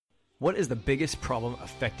What is the biggest problem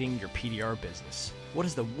affecting your PDR business? What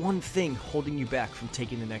is the one thing holding you back from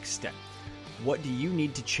taking the next step? What do you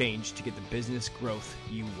need to change to get the business growth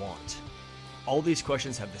you want? All these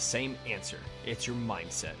questions have the same answer. It's your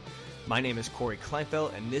mindset. My name is Corey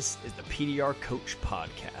Kleinfeld, and this is the PDR Coach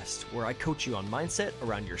Podcast, where I coach you on mindset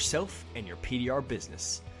around yourself and your PDR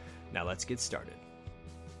business. Now let's get started.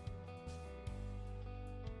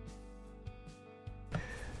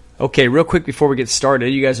 Okay, real quick before we get started,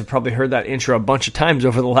 you guys have probably heard that intro a bunch of times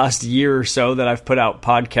over the last year or so that I've put out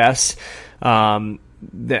podcasts.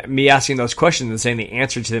 That me asking those questions and saying the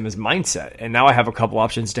answer to them is mindset. And now I have a couple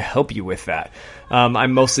options to help you with that.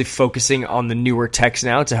 I'm mostly focusing on the newer techs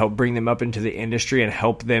now to help bring them up into the industry and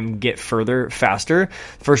help them get further faster.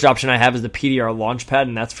 First option I have is the PDR Launchpad,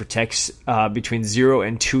 and that's for techs between 0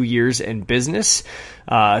 and 2 years in business.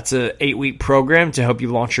 It's an 8-week program to help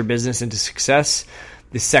you launch your business into success.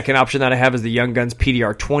 The second option that I have is the Young Guns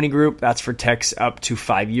PDR 20 group. That's for techs up to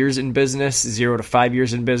 5 years in business, 0 to 5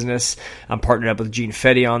 years in business. I'm partnered up with Gene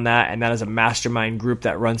Fetty on that, and that is a mastermind group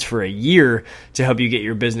that runs for a year to help you get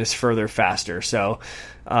your business further faster. So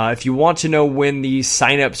if you want to know when these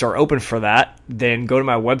signups are open for that, then go to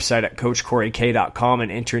my website at coachcoreyk.com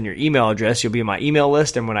and enter in your email address. You'll be in my email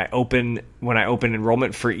list, and when I open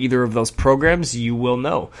enrollment for either of those programs, you will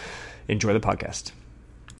know. Enjoy the podcast.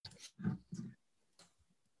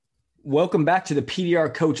 Welcome back to the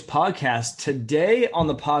PDR Coach Podcast. Today on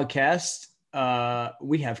the podcast,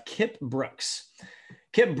 we have Kip Brooks.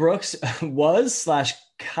 Kip Brooks was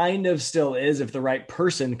 / kind of still is, if the right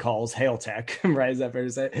person calls Hail Tech, right? Is that fair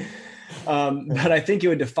to say? But I think he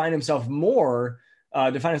would define himself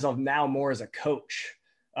now more as a coach.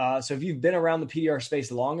 So if you've been around the PDR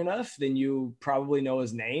space long enough, then you probably know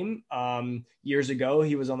his name. Years ago,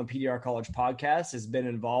 he was on the PDR College podcast, has been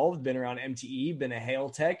involved, been around MTE, been a Hail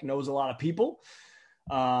Tech, knows a lot of people.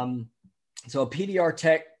 So a PDR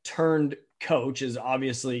tech turned coach is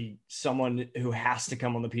obviously someone who has to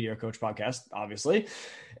come on the PDR Coach podcast, obviously.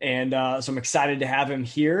 And so I'm excited to have him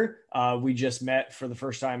here. We just met for the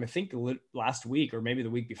first time, I think last week or maybe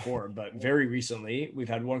the week before, but very recently. We've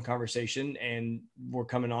had one conversation and we're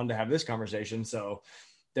coming on to have this conversation. So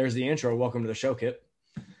there's the intro. Welcome to the show, Kip.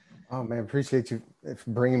 Oh, man, appreciate you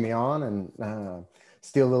for bringing me on, and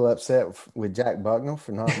still a little upset with Jack Bucknell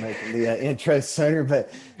for not making the intro sooner. But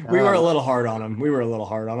we were a little hard on him.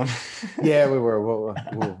 Yeah, we were.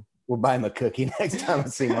 We'll buy him a cookie next time I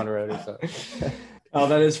see him on the road. So. Oh,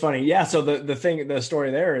 that is funny. Yeah. So the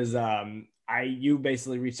story there is, you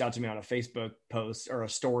basically reached out to me on a Facebook post or a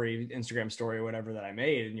story, Instagram story or whatever that I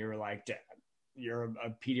made. And you were like, you're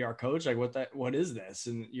a PDR coach. Like what is this?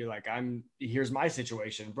 And you're like, here's my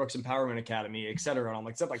situation, Brooks Empowerment Academy, et cetera. And I'm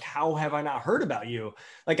like, how have I not heard about you?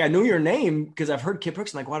 Like, I know your name because I've heard Kip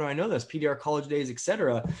Brooks. And like, why do I know this? PDR college days, et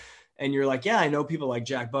cetera. And you're like, yeah, I know people like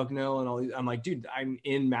Jack Bucknell and all these. I'm like, dude, I'm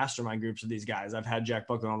in mastermind groups with these guys. I've had Jack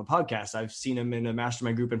Bucknell on the podcast. I've seen him in a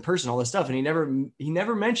mastermind group in person, all this stuff. And he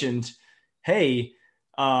never mentioned, hey,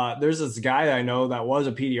 there's this guy that I know that was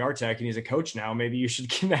a PDR tech and he's a coach now. Maybe you should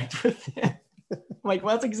connect with him. I'm like,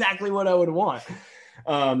 well, that's exactly what I would want.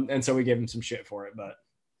 And so we gave him some shit for it, but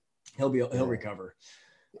he'll recover.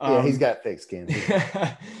 Yeah, he's got thick skin.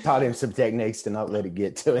 Taught him some techniques to not let it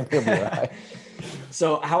get to him. He'll be all right.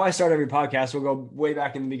 So how I start every podcast, we'll go way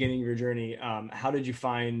back in the beginning of your journey. How did you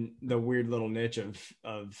find the weird little niche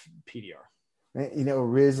of PDR?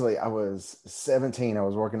 Originally I was 17. I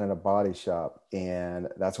was working at a body shop, and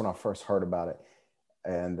that's when I first heard about it.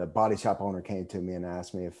 And the body shop owner came to me and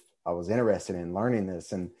asked me if I was interested in learning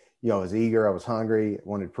this. And, I was eager. I was hungry.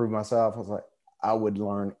 Wanted to prove myself. I was like, I would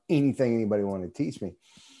learn anything anybody wanted to teach me.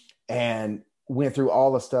 And went through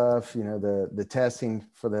all the stuff, the testing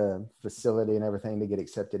for the facility and everything to get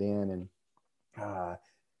accepted in,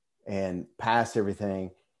 and passed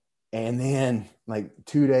everything. And then like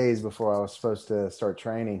 2 days before I was supposed to start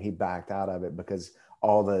training, he backed out of it because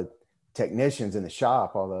all the technicians in the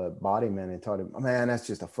shop, all the body men, had told him, man, that's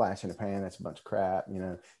just a flash in the pan. That's a bunch of crap.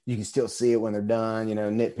 You can still see it when they're done,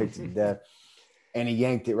 nitpicks to death. And he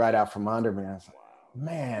yanked it right out from under me. I was like,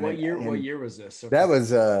 man, what year was this? Okay. That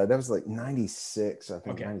was like 96, I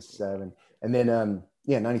think. Okay. 97. And then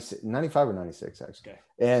 96, 95 or 96 actually. Okay.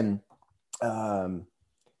 And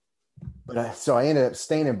so I ended up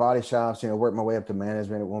staying in body shops, worked my way up to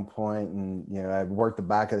management at one point, and I worked the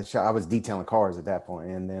back of the shop. I was detailing cars at that point,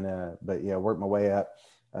 and then worked my way up,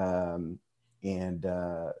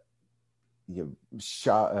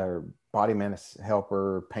 shop or body man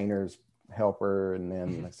helper, painters helper, and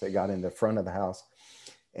then like I say, got in the front of the house,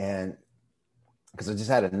 and because I just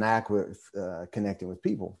had a knack with connecting with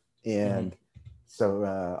people, and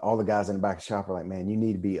So all the guys in the back of the shop are like, man, you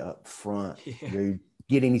need to be up front. Yeah. You're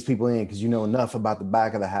getting these people in because you know enough about the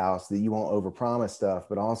back of the house that you won't overpromise stuff,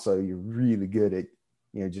 but also you're really good at,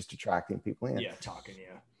 just attracting people in. Yeah, talking,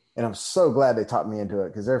 yeah. And I'm so glad they talked me into it,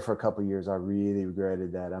 because there for a couple of years, I really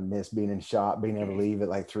regretted that. I missed being in the shop, being able to leave at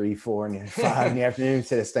like 3, 4, and 5 in the afternoon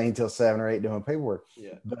instead of staying till 7 or 8 doing paperwork.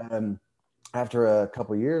 Yeah. But after a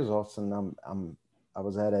couple of years, all of a sudden, I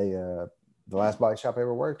was at the last body shop I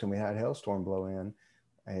ever worked, and we had a hailstorm blow in,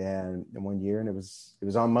 and one year, and it was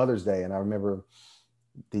on Mother's Day, and I remember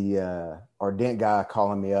our dent guy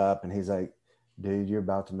calling me up, and he's like, dude, you're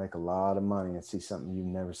about to make a lot of money and see something you've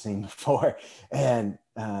never seen before. And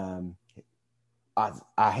I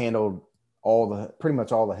handled pretty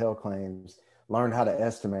much all the hail claims, learned how to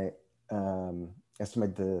estimate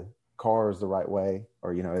the cars the right way,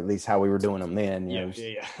 or, at least how we were doing them then.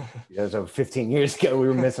 It was over 15 years ago. We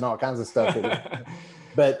were missing all kinds of stuff.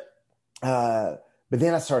 But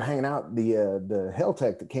then I started hanging out the hail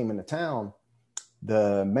tech that came into town.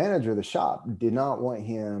 The manager of the shop did not want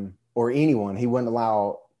him or anyone. He wouldn't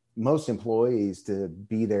allow most employees to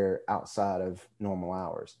be there outside of normal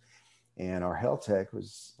hours. And our health tech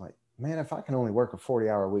was like, man, if I can only work a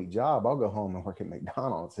 40-hour a week job, I'll go home and work at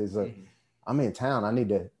McDonald's. He's like, I'm in town. I need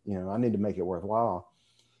to make it worthwhile.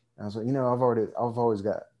 And I was like, I've always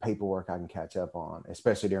got paperwork I can catch up on,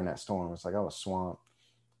 especially during that storm. It's like I was swamped.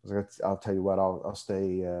 I was like, I'll tell you what, I'll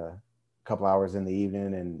stay a couple hours in the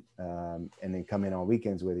evening and then come in on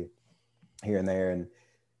weekends with you here and there. And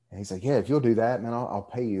he's like, yeah, if you'll do that, man, I'll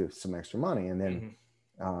pay you some extra money. And then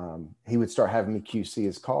he would start having me QC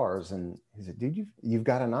his cars. And he said, dude, you've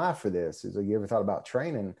got an eye for this. He's like, you ever thought about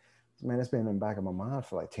training? Man, it's been in the back of my mind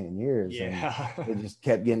for like 10 years. Yeah. And it just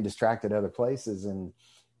kept getting distracted other places. And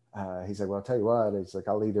he's like, well, I'll tell you what. He's like,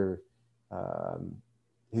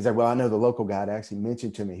 he's like, well, I know the local guy that actually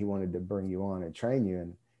mentioned to me he wanted to bring you on and train you.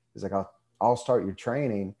 And he's like, I'll start your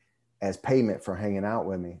training as payment for hanging out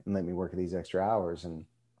with me and let me work these extra hours. And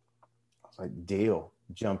I was like, deal.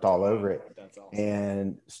 Jumped all over it. That's awesome.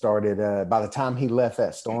 And started, by the time he left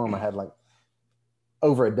that storm, I had like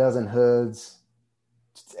over a dozen hoods,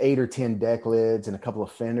 8 or 10 deck lids, and a couple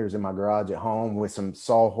of fenders in my garage at home with some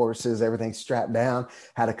sawhorses, everything strapped down,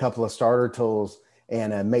 had a couple of starter tools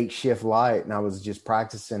and a makeshift light. And I was just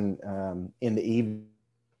practicing in the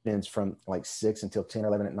evenings from like 6 until 10 or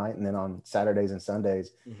 11 at night. And then on Saturdays and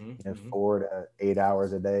Sundays, 4 to 8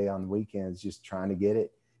 hours a day on weekends, just trying to get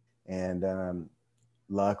it. And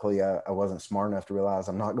luckily I wasn't smart enough to realize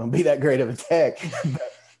I'm not going to be that great of a tech, but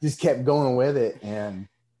just kept going with it. And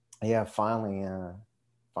yeah, finally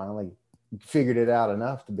figured it out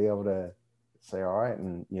enough to be able to say, all right,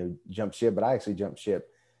 and, jump ship. But I actually jumped ship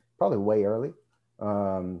probably way early.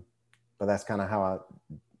 But that's kind of how I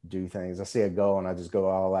do things. I see a goal and I just go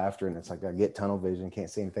all after it. And it's like, I get tunnel vision, can't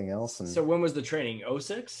see anything else. And so when was the training?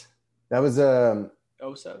 06? That was,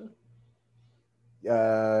 07?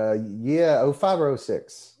 yeah, 05 or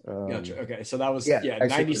 06. Gotcha. Okay. So that was, actually,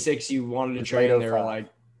 96. You wanted to train. They were like,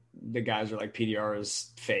 the guys are like, PDR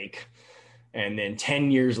is fake. And then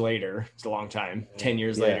 10 years later, it's a long time. 10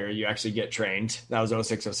 years later, you actually get trained. That was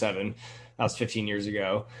 06, 07. That was 15 years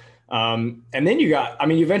ago. And then you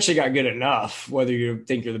eventually got good enough, whether you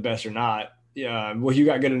think you're the best or not. Well, you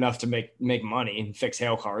got good enough to make money and fix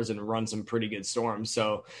hail cars and run some pretty good storms.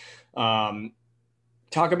 So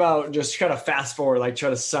talk about, just kind of fast forward, like try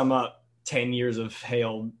to sum up 10 years of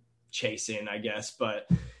hail chasing, I guess. But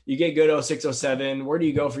you get good 06, 07. Where do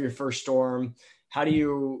you go for your first storm? How do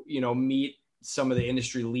you, meet some of the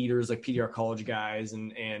industry leaders like PDR college guys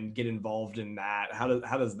and get involved in that? How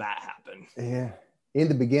does that happen? Yeah. In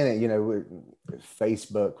the beginning,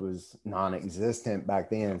 Facebook was non-existent back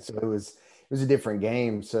then. So it was a different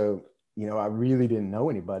game. So, I really didn't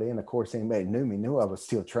know anybody. And of course, anybody knew I was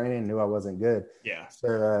still training, knew I wasn't good. Yeah.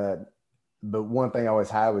 So, but one thing I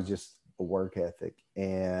always had was just a work ethic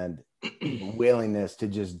and willingness to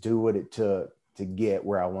just do what it took to get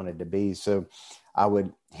where I wanted to be. So I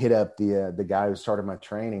would hit up the guy who started my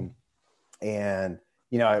training, and,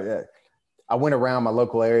 I went around my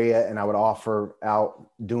local area and I would offer out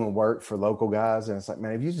doing work for local guys. And it's like,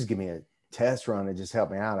 man, if you just give me a test run and just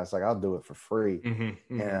help me out, it's like, I'll do it for free.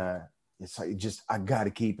 And it's like, I got to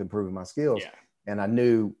keep improving my skills. Yeah. And I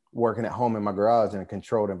knew working at home in my garage in a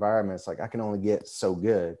controlled environment, it's like, I can only get so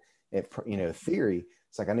good at, theory.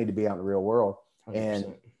 It's like, I need to be out in the real world. 100%.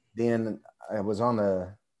 And then I was on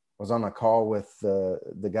a call with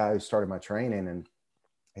the guy who started my training, and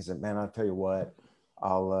he said, man, I'll tell you what,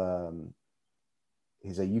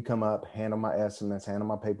 he said, you come up, handle my estimates, handle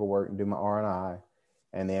my paperwork, and do my R&I.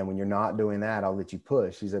 And then when you're not doing that, I'll let you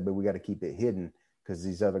push. He said, but we got to keep it hidden because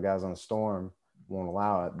these other guys on the storm won't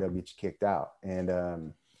allow it, they'll get you kicked out. And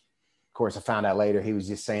of course, I found out later he was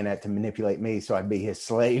just saying that to manipulate me so I'd be his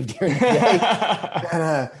slave during the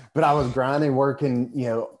day. But I was grinding, working,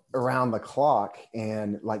 around the clock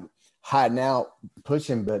and like hiding out,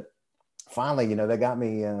 pushing. But finally, that got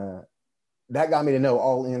me to know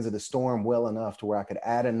all ends of the storm well enough to where I could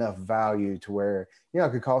add enough value to where, I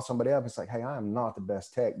could call somebody up. It's like, hey, I am not the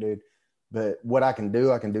best tech, dude. But what I can do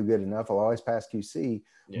good enough. I'll always pass QC,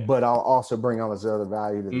 but I'll also bring all this other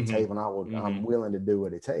value to the table, and I'm willing to do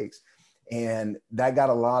what it takes. And that got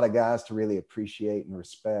a lot of guys to really appreciate and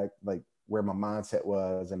respect like where my mindset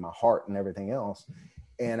was and my heart and everything else.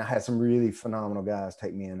 And I had some really phenomenal guys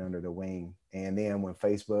take me in under the wing. And then when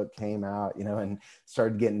Facebook came out, and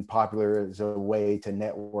started getting popular as a way to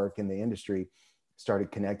network in the industry, started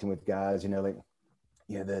connecting with guys, the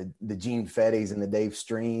Gene Fettys and the Dave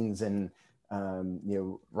Streens and,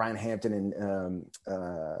 Ryan Hampton and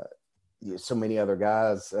so many other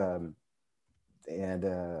guys.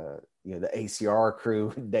 The ACR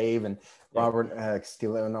crew, Dave and Robert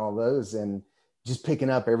Castillo and all those, and just picking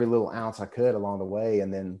up every little ounce I could along the way.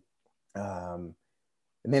 And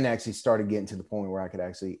then actually started getting to the point where I could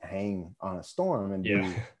actually hang on a storm and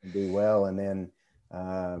do well. And then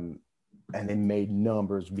made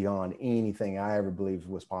numbers beyond anything I ever believed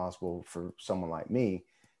was possible for someone like me.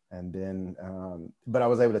 And then, but I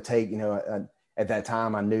was able to take, at that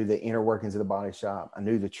time, I knew the inner workings of the body shop. I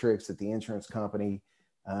knew the tricks that the insurance company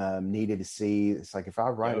needed to see. It's like, if I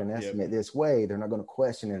write an estimate this way, they're not going to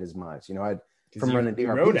question it as much. From running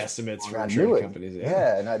DRP, road estimates for insurance companies.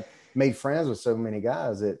 Yeah. And I made friends with so many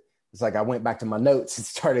guys that it's like I went back to my notes and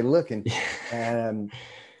started looking, and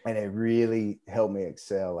it really helped me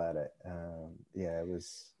excel at it. It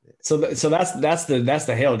was. So that's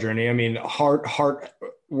the Hale journey. I mean, hard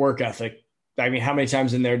work ethic. I mean, how many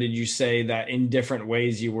times in there did you say that in different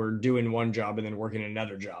ways you were doing one job and then working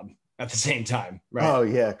another job at the same time? Right. Oh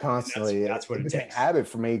yeah. Constantly. That's what it takes. A habit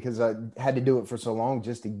for me, because I had to do it for so long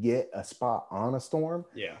just to get a spot on a storm.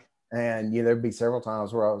 Yeah. And there'd be several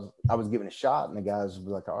times where I was giving a shot, and the guys would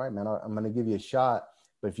be like, all right, man, I'm going to give you a shot,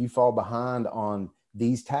 but if you fall behind on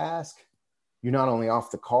these tasks, you're not only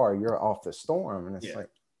off the car, you're off the storm. And it's like,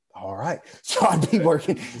 all right. So I'd be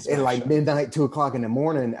working at like midnight, 2:00 in the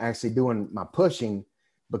morning, actually doing my pushing,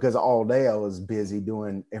 because all day I was busy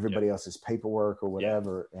doing everybody else's paperwork or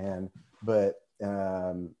whatever. But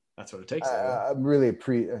that's what it takes. I'm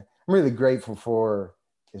really grateful for,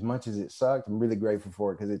 as much as it sucked, I'm really grateful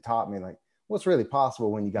for it, because it taught me like what's really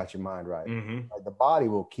possible when you got your mind right. Like the body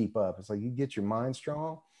will keep up. It's like you get your mind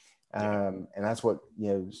strong. And that's what,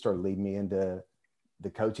 started leading me into the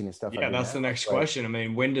coaching and stuff. Yeah, that's the next question. I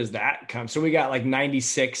mean, when does that come? So we got like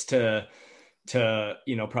 96 to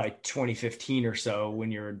probably 2015 or so. When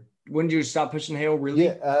did you stop pushing Hale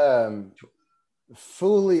really?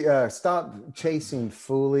 Fully stopped chasing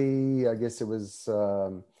fully. I guess it was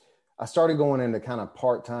I started going into kind of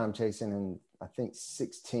part-time chasing in, I think,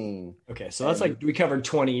 16. Okay, so that's like we covered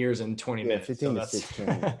 20 years in 20 minutes. 15 to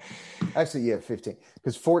 16. Actually, 15.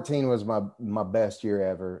 Because 14 was my best year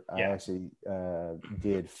ever. I actually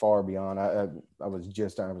did far beyond. I was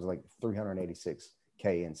like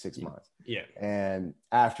 386K in 6 months. Yeah. And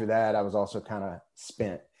after that, I was also kind of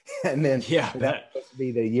spent. And then that was supposed to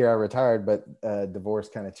be the year I retired, but divorce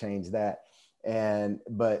kind of changed that.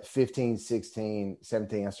 But 15, 16,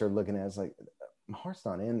 17, I started looking at it, I was like, my heart's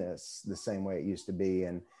not in this the same way it used to be.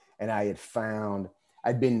 And I had found,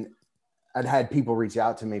 I'd had people reach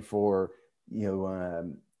out to me for,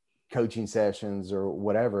 coaching sessions or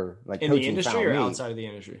whatever. Like in the industry or outside of the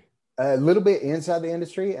industry? A little bit inside the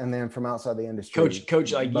industry, and then from outside the industry.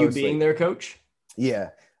 Coach, like mostly. You being their coach? Yeah.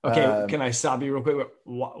 Okay. Can I stop you real quick?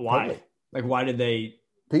 Why? Totally. Like, why did they?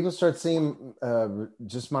 People start seeing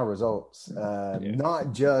just my results,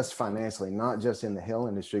 not just financially, not just in the Hale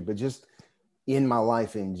industry, but just in my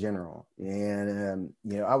life in general. And,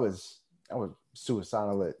 I was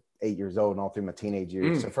suicidal at 8 years old and all through my teenage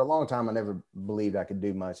years. So for a long time, I never believed I could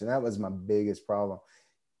do much. And that was my biggest problem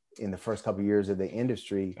in the first couple of years of the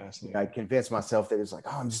industry. I convinced myself that it's like,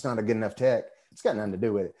 I'm just not a good enough tech. It's got nothing to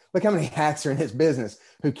do with it. Look how many hacks are in this business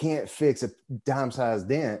who can't fix a dime-sized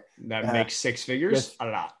dent. That makes six figures a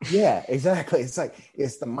lot. Yeah, exactly. It's like,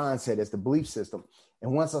 it's the mindset, it's the belief system.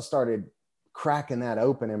 And once I started cracking that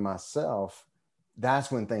open in myself, that's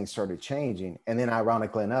when things started changing. And then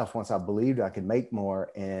ironically enough, once I believed I could make more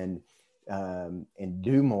and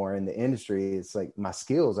do more in the industry, it's like my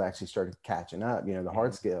skills actually started catching up, the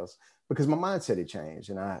hard skills, because my mindset had changed.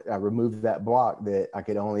 And I removed that block that I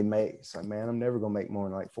could only make. It's like, man, I'm never going to make more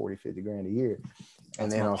than like 40, 50 grand a year.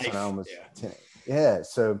 And then all of a sudden I almost 10. Yeah.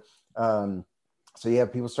 So so yeah,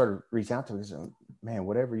 people started reaching out to me saying, man,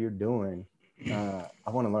 whatever you're doing, I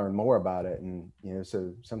want to learn more about it. And,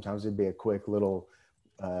 so sometimes it'd be a quick little,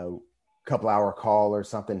 couple hour call or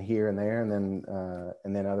something here and there.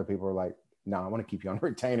 And then other people are like, no, I want to keep you on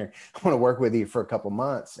retainer. I want to work with you for a couple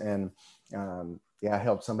months. And, I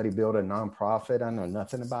helped somebody build a nonprofit. I know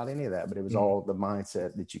nothing about any of that, but it was all the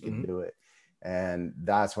mindset that you could do it. And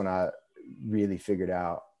that's when I really figured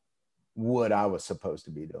out what I was supposed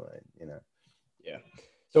to be doing, Yeah.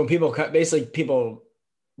 So when people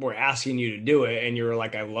were asking you to do it and you were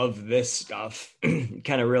like, I love this stuff, you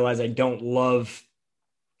kind of realize I don't love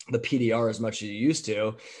the PDR as much as you used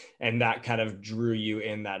to. And that kind of drew you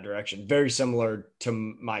in that direction. Very similar to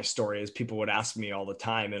my story, as people would ask me all the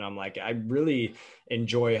time. And I'm like, I really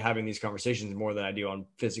enjoy having these conversations more than I do on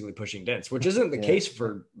physically pushing dents, which isn't the case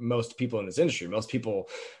for most people in this industry. Most people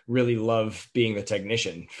really love being the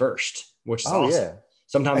technician first, which is awesome. Yeah.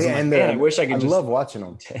 Sometimes I'm like, man, I wish I could. I love watching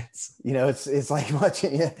them. It's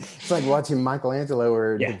like watching Michelangelo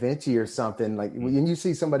or Da Vinci or something. Like when you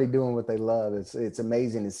see somebody doing what they love, it's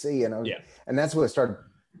amazing to see. And and that's what started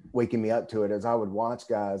waking me up to it, as I would watch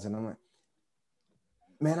guys, and I'm like,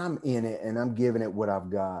 man, I'm in it and I'm giving it what I've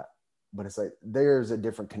got. But it's like there's a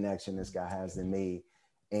different connection this guy has than me,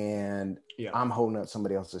 and I'm holding up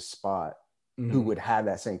somebody else's spot who would have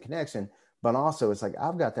that same connection. But also it's like,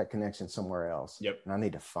 I've got that connection somewhere else. Yep. And I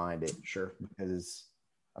need to find it. Sure. Because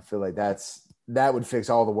I feel like that would fix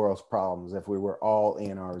all the world's problems if we were all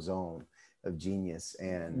in our zone of genius.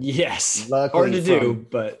 And yes, hard to do,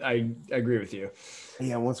 but I agree with you.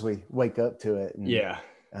 Yeah. Once we wake up to it.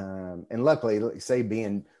 And, and luckily, like, say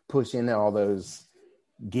being pushed into all those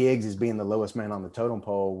gigs as being the lowest man on the totem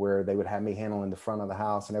pole, where they would have me handling the front of the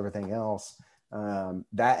house and everything else.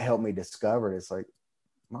 That helped me discover it. It's like,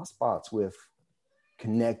 my spot's with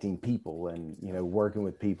connecting people and, working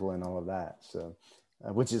with people and all of that. So,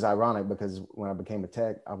 which is ironic because when I became a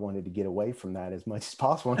tech, I wanted to get away from that as much as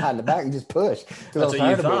possible and hide in the back and just push. That's what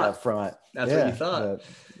you thought. Up front. That's what you thought. But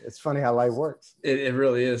it's funny how life works. It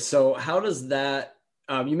really is. So how does that,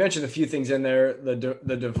 you mentioned a few things in there,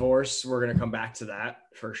 the divorce, we're going to come back to that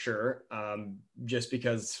for sure. Just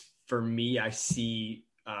because for me, I see,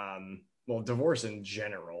 divorce in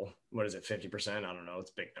general, what is it, 50%? I don't know.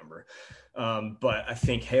 It's a big number. But I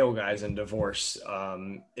think hail guys and divorce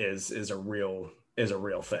is a real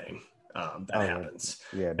thing that happens.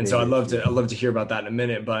 Yeah. And so I'd love to hear about that in a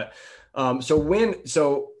minute. But so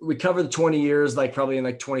we covered the 20 years, like probably in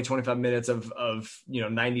like 25 minutes of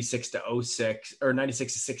 96 to 06 or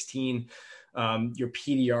 96 to 16, your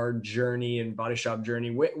PDR journey and body shop journey.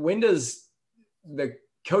 When does the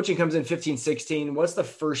coaching comes in 15, 16, what's the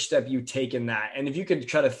first step you take in that? And if you could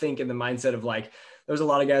try to think in the mindset of like, there's a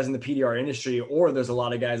lot of guys in the PDR industry, or there's a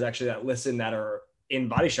lot of guys actually that listen that are in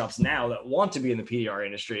body shops now that want to be in the PDR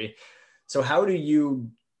industry. So how do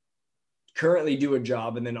you currently do a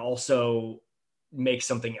job and then also make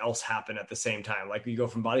something else happen at the same time? Like you go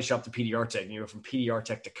from body shop to PDR tech and you go from PDR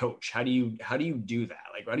tech to coach. How do you do that?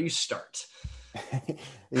 Like, how do you start?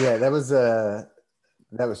 Yeah,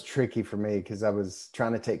 that was tricky for me because I was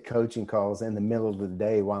trying to take coaching calls in the middle of the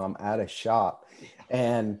day while I'm at a shop.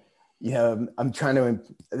 And, I'm trying to,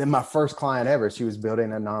 then my first client ever, she was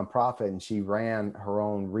building a nonprofit and she ran her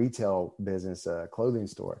own retail business, a clothing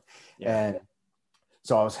store. Yeah. And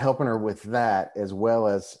so I was helping her with that as well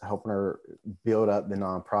as helping her build up the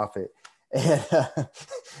nonprofit.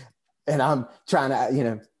 And I'm trying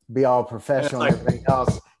to, be all professional and everything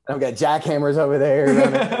else. I've got jackhammers over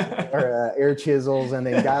there or air chisels, and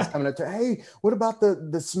then guys coming up to, hey, what about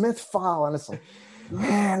the Smith file? And it's like,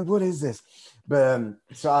 man, what is this? But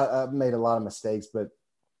so I made a lot of mistakes. But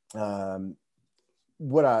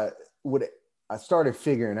what I started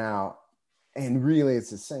figuring out, and really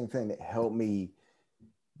it's the same thing that helped me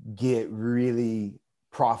get really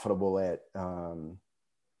profitable at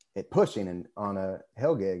pushing and on a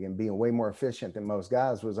hell gig and being way more efficient than most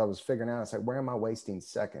guys, was I was figuring out, it's like, where am I wasting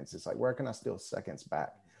seconds? It's like, where can I steal seconds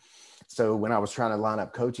back? So when I was trying to line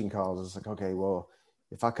up coaching calls, it's like, okay, well,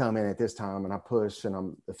 if I come in at this time and I push and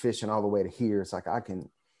I'm efficient all the way to here, it's like,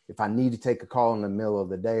 if I need to take a call in the middle of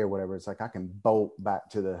the day or whatever, it's like, I can bolt back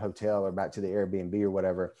to the hotel or back to the Airbnb or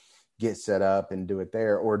whatever, get set up and do it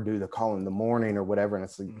there, or do the call in the morning or whatever. And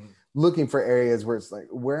it's like looking for areas where it's like,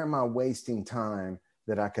 where am I wasting time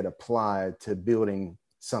that I could apply to building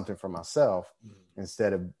something for myself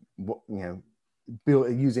instead of,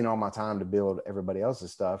 using all my time to build everybody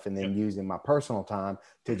else's stuff and then using my personal time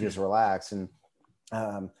to just relax. And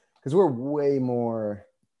because we're way more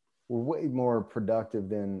productive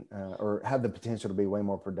than, or have the potential to be way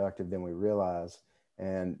more productive than we realize.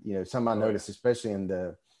 And, something I noticed, especially in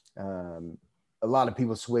the a lot of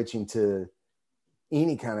people switching to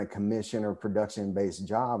any kind of commission or production based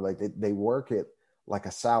job, like they work it like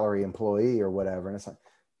a salary employee or whatever. And it's like,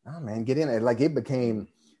 oh man, get in it. Like it became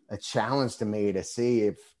a challenge to me to see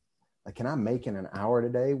if, like, can I make in an hour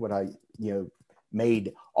today what I,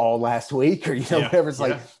 made all last week or, whatever. It's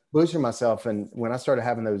like pushing myself. And when I started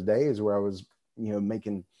having those days where I was,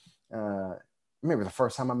 making, I remember the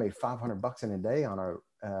first time I made $500 in a day on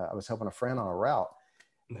I was helping a friend on a route.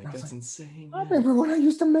 That's insane. I remember when I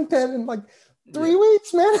used to make that in like 3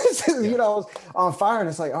 weeks, man. I was on fire, and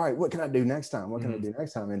it's like, all right, what can I do next time? What can I do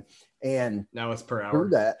next time? And now it's per hour. Through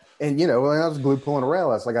that, and when I was glue pulling a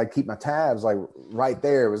rail, it's like I keep my tabs like right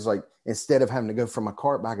there. It was like instead of having to go from my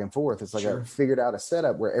cart back and forth, it's like I figured out a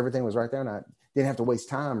setup where everything was right there, and I didn't have to waste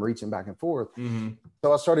time reaching back and forth.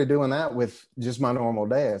 So I started doing that with just my normal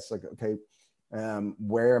day. It's like, okay,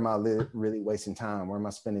 where am I really wasting time? Where am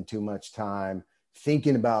I spending too much time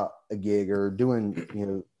thinking about a gig or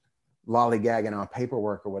doing, lollygagging on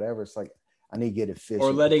paperwork or whatever? It's like, I need to get efficient.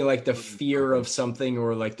 Or letting like the fear of something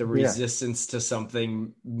or like the resistance to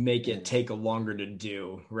something make it take longer to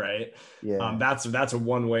do. Right. Yeah. That's a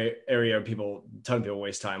one way area a ton of people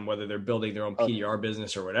waste time, whether they're building their own PDR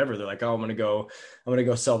business or whatever. They're like, oh, I'm going to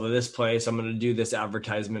go sell to this place. I'm going to do this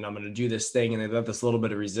advertisement. I'm going to do this thing. And they let this little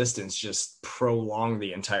bit of resistance just prolong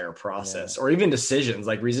the entire process or even decisions,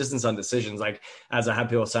 like resistance on decisions. Like as I have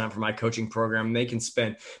people sign up for my coaching program, they can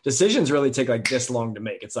spend decisions really take like this long to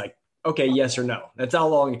make. It's like, okay, yes or no. That's how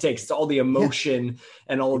long it takes. It's all the emotion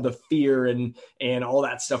and all of the fear and all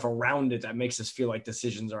that stuff around it that makes us feel like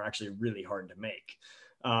decisions are actually really hard to make.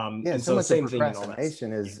 And so the same thing.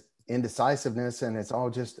 Procrastination is indecisiveness, and it's all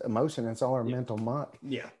just emotion. It's all our mental muck.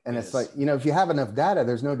 Yeah. And it's like, if you have enough data,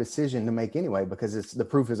 there's no decision to make anyway, because the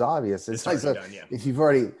proof is obvious. It's like, so done, if you've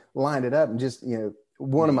already lined it up and just,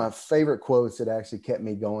 one of my favorite quotes that actually kept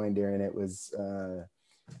me going during it was,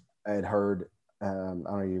 I had heard, I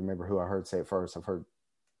don't even remember who I heard say it first. I've heard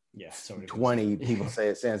 20 people say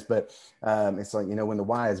it since, but it's like, when the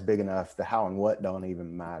why is big enough, the how and what don't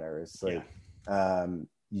even matter. It's like,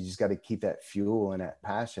 you just got to keep that fuel and that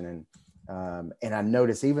passion. And I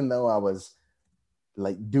noticed, even though I was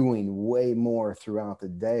like doing way more throughout the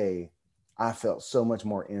day, I felt so much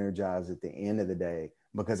more energized at the end of the day,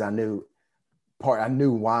 because I knew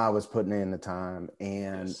why I was putting in the time.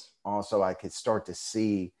 And also I could start to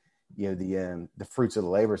see, the fruits of the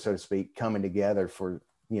labor, so to speak, coming together for,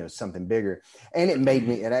 something bigger. And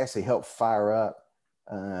it actually helped fire up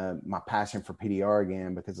my passion for PDR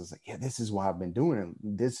again, because it's like, this is why I've been doing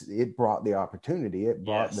it. It brought the opportunity. It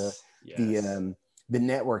brought the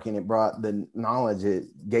networking. It brought the knowledge.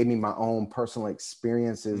 It gave me my own personal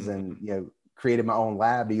experiences and, created my own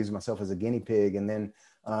lab to use myself as a guinea pig. And then,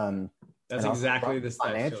 that's exactly the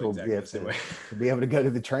financial gift to be able to go to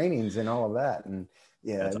the trainings and all of that. And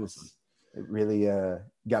it really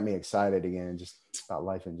got me excited again, just about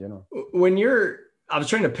life in general. I was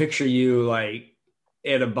trying to picture you like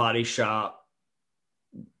at a body shop,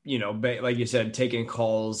 like you said, taking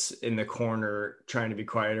calls in the corner, trying to be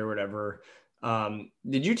quiet or whatever.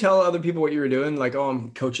 Did you tell other people what you were doing? Like, oh,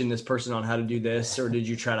 I'm coaching this person on how to do this, or did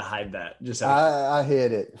you try to hide that? I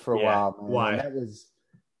hid it for a while, man. Why?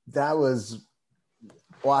 That was,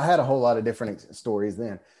 well, I had a whole lot of different stories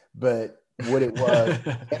then, but what it was,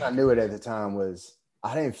 and I knew it at the time, was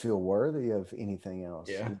I didn't feel worthy of anything else.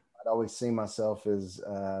 Yeah. I'd always seen myself as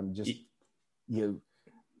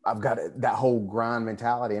I've got that whole grind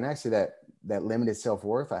mentality. And actually that limited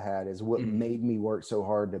self-worth I had is what made me work so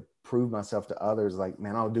hard to prove myself to others. Like,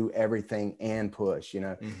 man, I'll do everything and push, it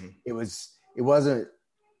wasn't,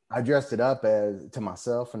 I dressed it up to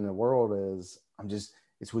myself and the world as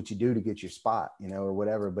it's what you do to get your spot, or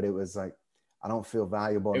whatever. But it was like, I don't feel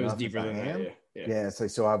valuable enough. It was deeper than that. Yeah.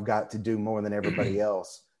 So I've got to do more than everybody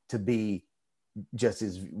else to be just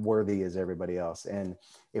as worthy as everybody else. And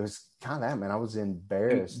it was kind of that, man. I was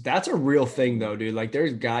embarrassed. And that's a real thing though, dude. Like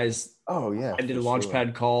there's guys. Oh yeah. I did a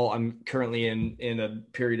Launchpad call. I'm currently in a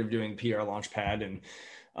period of doing PR Launchpad.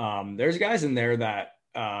 And there's guys in there that,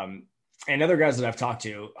 and other guys that I've talked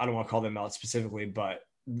to, I don't want to call them out specifically, but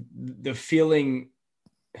the feeling,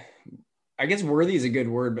 I guess worthy is a good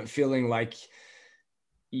word, but feeling like,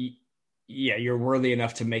 you're worthy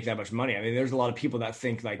enough to make that much money. I mean, there's a lot of people that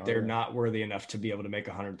think like they're not worthy enough to be able to make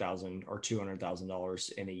 $100,000 or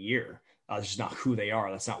 $200,000 in a year. That's just not who they are.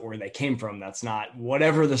 That's not where they came from. That's not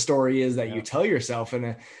whatever the story is that you tell yourself.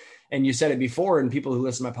 And you said it before, and people who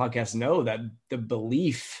listen to my podcast know that the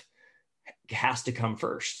belief has to come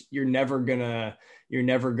first. You're never going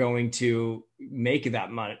to make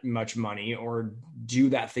that much money or do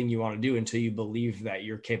that thing you want to do until you believe that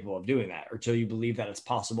you're capable of doing that, or until you believe that it's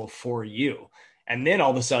possible for you. And then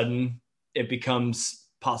all of a sudden it becomes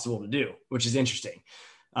possible to do, which is interesting.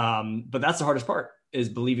 But that's the hardest part, is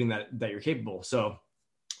believing that you're capable. So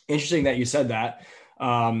interesting that you said that.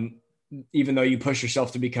 Even though you push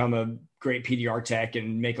yourself to become a great PDR tech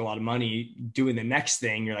and make a lot of money, doing the next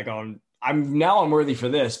thing, you're like, oh, I'm worthy for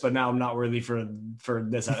this, but now I'm not worthy for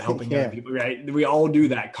this at helping other people, right? We all do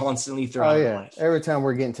that constantly throughout life. Every time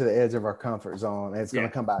we're getting to the edge of our comfort zone, it's going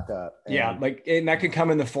to come back up. And that could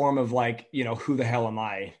come in the form of like, who the hell am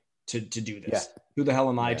I to do this? Yeah. Who the hell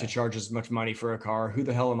am I to charge as much money for a car? Who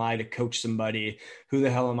the hell am I to coach somebody? Who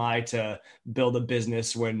the hell am I to build a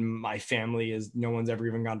business when my family is, no one's ever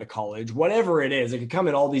even gone to college? Whatever it is, it could come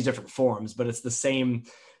in all these different forms, but it's the same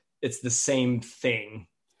thing.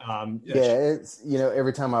 It's,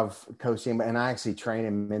 every time I've coached him, and I actually train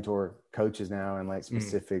and mentor coaches now in like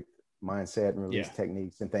specific mindset and release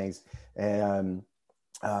techniques and things. And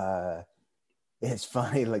it's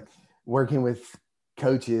funny, like working with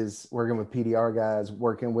coaches, working with PDR guys,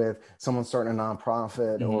 working with someone starting a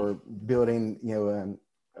nonprofit or building,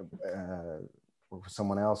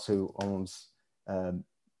 someone else who owns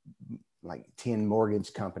like 10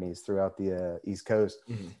 mortgage companies throughout the East Coast.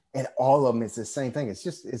 And all of them, it's the same thing.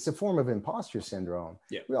 It's a form of imposter syndrome.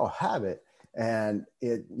 Yeah. We all have it. And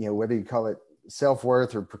it, whether you call it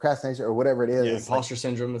self-worth or procrastination or whatever it is, imposter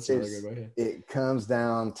syndrome. That's a really good way. It comes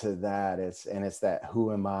down to that. It's that,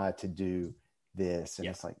 who am I to do this? And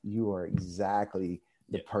it's like, you are exactly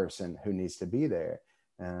the person who needs to be there.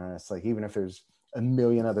 And it's like, even if there's a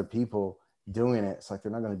million other people doing it, it's like,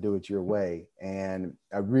 they're not going to do it your way. And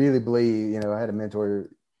I really believe, I had a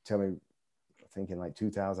mentor tell me, I think in like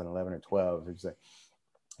 2011 or 12, it was like,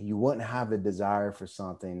 you wouldn't have the desire for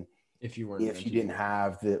something if you didn't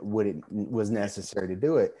have what it was necessary to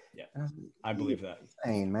do it. Yeah, I believe that.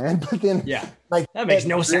 Insane, man. But then, like, that makes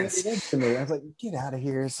no sense to me. I was like, get out of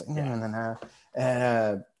here. It's like, no.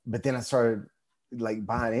 And but then I started like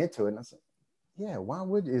buying into it, and I was like, why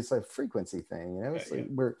would it's a frequency thing? It's like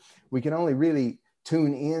we can only really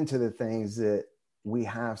tune into the things that we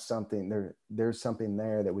have something there's something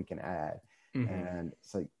there that we can add. And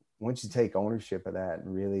it's like, once you take ownership of that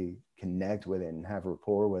and really connect with it and have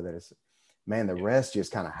rapport with it, it's, man, the rest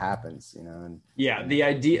just kind of happens, And the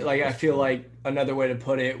idea, like, I feel like another way to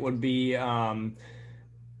put it would be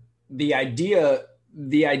the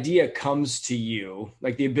idea comes to you,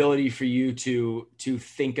 like the ability for you to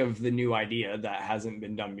think of the new idea that hasn't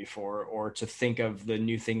been done before, or to think of the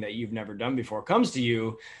new thing that you've never done before, comes to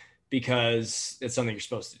you because it's something you're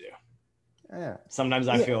supposed to do. Yeah. Sometimes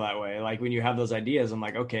I feel that way. Like when you have those ideas, I'm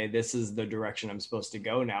like, okay, this is the direction I'm supposed to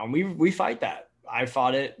go now. And we fight that. I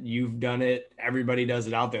fought it. You've done it. Everybody does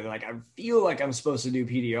it out there. They're like, I feel like I'm supposed to do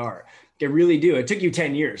PDR. They really do. It took you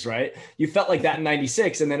 10 years, right? You felt like that in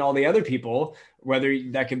 96. And then all the other people, whether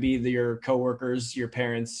that could be your coworkers, your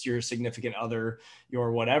parents, your significant other,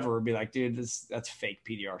 your whatever, be like, dude, that's fake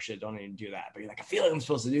PDR shit. Don't even do that. But you're like, I feel like I'm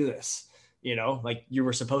supposed to do this, like you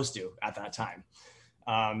were supposed to at that time.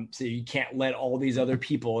 So you can't let all these other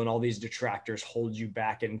people and all these detractors hold you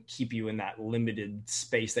back and keep you in that limited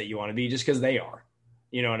space that you want to be just because they are.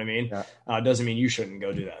 You know what I mean? Yeah. Doesn't mean you shouldn't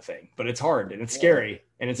go do that thing, but it's hard and it's scary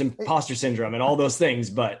and it's imposter syndrome and all those things,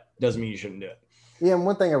 but doesn't mean you shouldn't do it. Yeah. And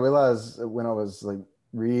one thing I realized when I was like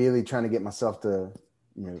really trying to get myself to,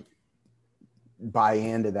 buy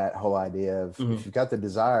into that whole idea of if you've got the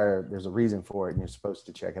desire, there's a reason for it and you're supposed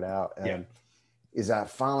to check it out. And is I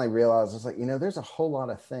finally realized, it's like, there's a whole lot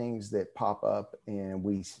of things that pop up and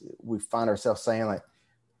we find ourselves saying like,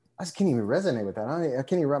 I just can't even resonate with that. I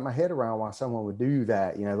can't even wrap my head around why someone would do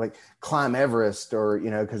that, like climb Everest or,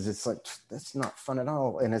 because it's like, that's not fun at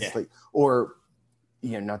all. And it's like, or,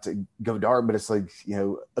 not to go dark, but it's like,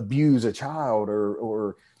 abuse a child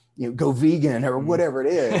or go vegan or whatever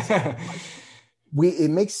it is.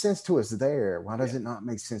 It makes sense to us there. Why does it not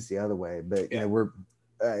make sense the other way? But,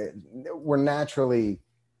 we're naturally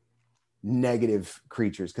negative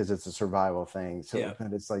creatures because it's a survival thing. So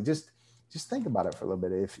it's like, just think about it for a little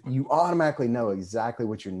bit. If you automatically know exactly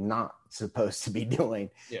what you're not supposed to be doing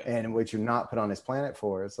and what you're not put on this planet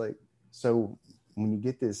for, it's like, so when you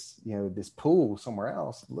get this, this pool somewhere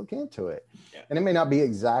else, look into it. Yeah. And it may not be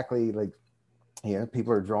exactly like,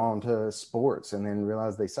 people are drawn to sports and then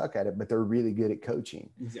realize they suck at it, but they're really good at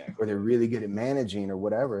coaching or they're really good at managing or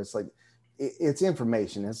whatever. It's like, it's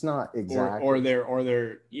information. It's not exactly. Or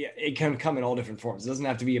they're it can come in all different forms. It doesn't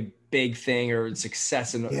have to be a big thing or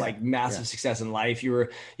success and like massive success in life. You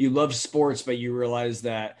love sports, but you realize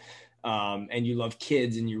that and you love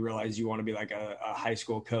kids and you realize you want to be like a high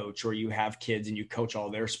school coach, or you have kids and you coach all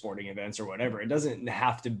their sporting events or whatever. It doesn't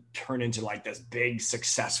have to turn into like this big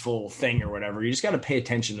successful thing or whatever. You just got to pay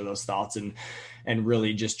attention to those thoughts and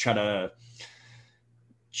really just try to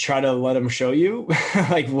let them show you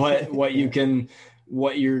like what you can,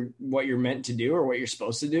 what you're meant to do or what you're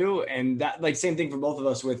supposed to do. And that, like, same thing for both of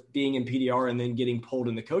us with being in PDR and then getting pulled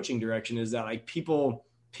in the coaching direction, is that like people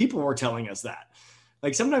were telling us that.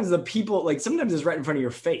 Like sometimes sometimes it's right in front of your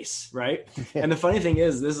face. Right. Yeah. And the funny thing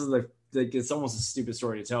is, this is it's almost a stupid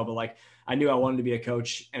story to tell, but like, I knew I wanted to be a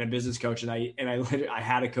coach and a business coach. And I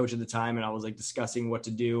had a coach at the time, and I was like discussing what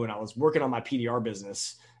to do. And I was working on my PDR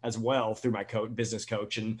business as well through my business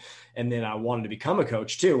coach. And then I wanted to become a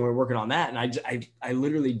coach too. And we were working on that. And I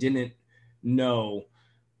literally didn't know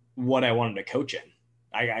what I wanted to coach in.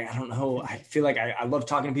 I don't know. I feel like I love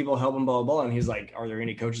talking to people, helping, blah, blah, blah. And he's like, are there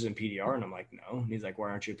any coaches in PDR? And I'm like, no. And he's like, why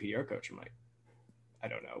aren't you a PDR coach? I'm like, I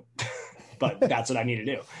don't know, but that's what I need to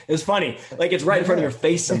do. It's funny. Like, it's right in front of your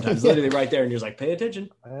face sometimes, literally right there. And you're just like, pay attention.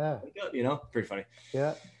 Yeah. You know, pretty funny.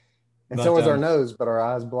 Yeah. And so is our nose, but our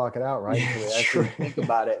eyes block it out, right? Yeah, so we actually think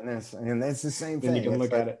about it. And it's the same thing. Then you can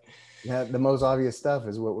look at it. Yeah. The most obvious stuff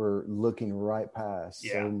is what we're looking right past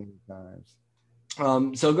so many times.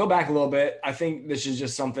 So go back a little bit. I think this is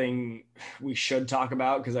just something we should talk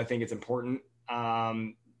about because I think it's important.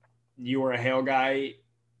 You were a Hale guy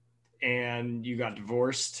and you got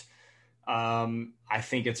divorced. I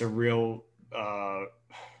think it's a real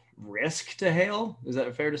risk to Hale. Is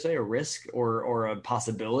that fair to say? A risk or a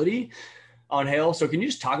possibility on Hale? So can you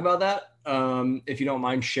just talk about that? If you don't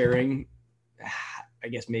mind sharing, I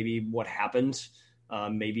guess maybe what happened,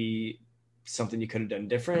 maybe something you could have done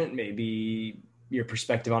different, maybe your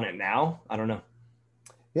perspective on it now. I don't know.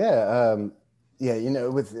 Yeah. You know,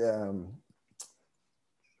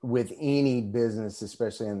 with any business,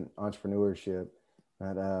 especially in entrepreneurship,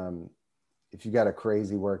 that if you got a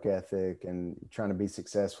crazy work ethic and trying to be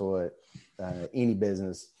successful at any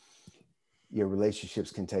business, your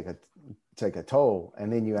relationships can take a toll.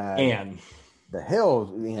 And then you add the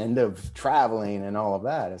hell end of traveling and all of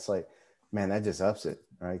that. It's like, man, that just ups it,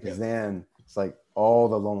 right? Because then it's like all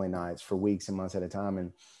the lonely nights for weeks and months at a time.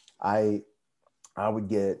 And I would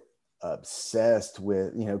get obsessed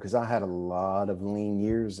with, you know, because I had a lot of lean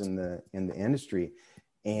years in the industry,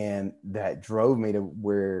 and that drove me to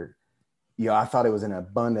where, you know, I thought it was an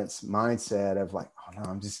abundance mindset of like, oh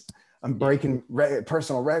no, I'm breaking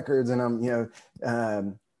personal records, and I'm, you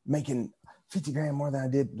know, making 50 grand more than I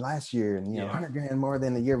did last year, and, you know, 100 grand more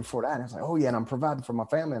than the year before that. And I was like, oh yeah, and I'm providing for my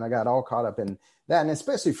family, and I got all caught up in that. And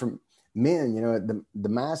especially for men, you know, the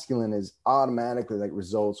masculine is automatically like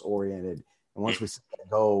results oriented. And once we set a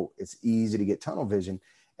goal, it's easy to get tunnel vision.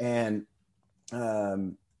 And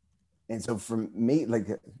so for me, like,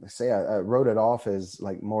 say I wrote it off as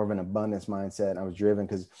like more of an abundance mindset. I was driven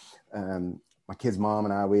because my kid's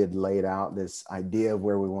mom and we had laid out this idea of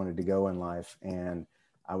where we wanted to go in life. And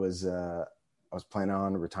I was planning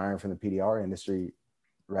on retiring from the PDR industry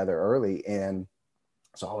rather early. And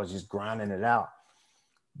so I was just grinding it out.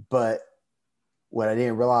 But what I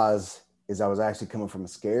didn't realize is I was actually coming from a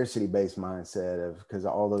scarcity-based mindset of, because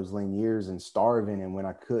of all those lean years and starving, and when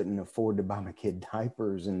I couldn't afford to buy my kid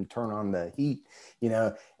diapers and turn on the heat, you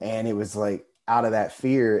know, and it was like out of that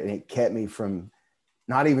fear, and it kept me from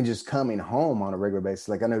not even just coming home on a regular basis.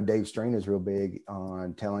 Like, I know Dave Strain is real big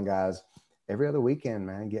on telling guys every other weekend,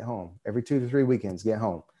 man, get home. Every 2 to 3 weekends, get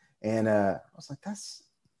home. And I was like, that's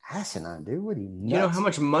asinine, dude. What are you, nuts? You know how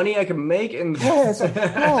much money I can make? And it's like,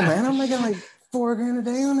 oh man, I'm making like $4 grand a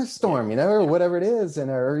day on a storm, you know, or whatever it is, and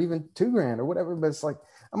or even $2 grand or whatever. But it's like,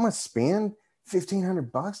 I'm gonna spend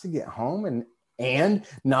 $1,500 to get home and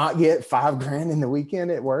not get $5 grand in the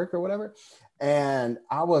weekend at work or whatever. And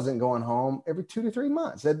I wasn't going home every 2 to 3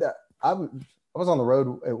 months. I was on the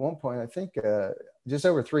road at one point, I think just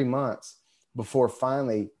over 3 months before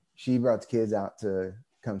finally she brought the kids out to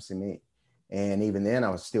come see me. And even then I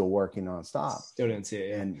was still working nonstop. Still didn't see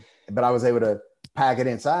it. But I was able to pack it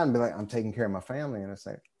inside and be like, I'm taking care of my family. And it's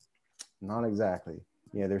like, not exactly.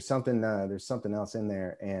 Yeah, there's something else in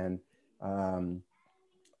there. And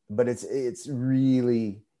but it's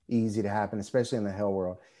really easy to happen, especially in the hell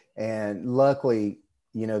world. And luckily,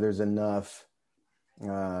 you know, there's enough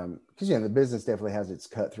because, you know, the business definitely has its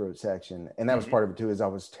cutthroat section. And that was part of it too, is I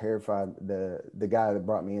was terrified. The guy that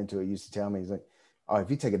brought me into it used to tell me, he's like, oh, if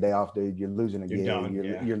you take a day off, dude, you're losing a gig.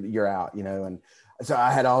 You're out, you know. And so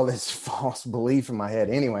I had all this false belief in my head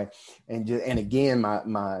anyway. And again,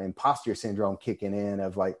 my imposter syndrome kicking in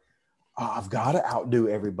of like, oh, I've got to outdo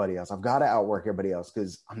everybody else. I've got to outwork everybody else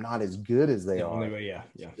because I'm not as good as they The are. only way, yeah.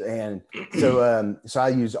 And so I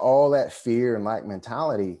use all that fear and lack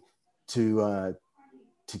mentality to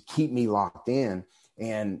keep me locked in.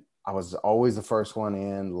 And I was always the first one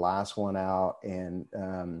in, last one out, and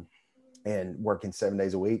working 7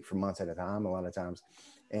 days a week for months at a time, a lot of times.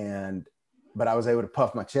 But I was able to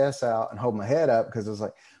puff my chest out and hold my head up because it was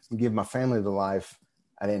like, I'm giving my family the life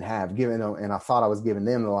I didn't have, and I thought I was giving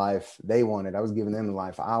them the life they wanted. I was giving them the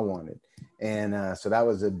life I wanted. And so that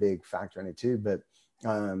was a big factor in it too.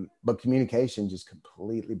 But communication just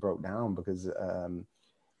completely broke down because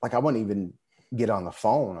like I wouldn't even get on the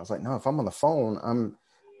phone. I was like, no, if I'm on the phone,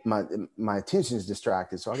 my attention is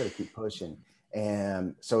distracted. So I got to keep pushing.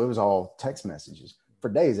 And so it was all text messages for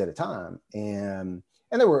days at a time. And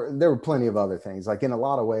there were plenty of other things. Like in a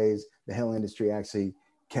lot of ways, the hell industry actually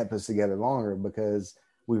kept us together longer because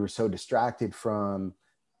we were so distracted from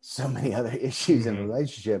so many other issues in the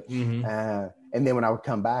relationship. And then when I would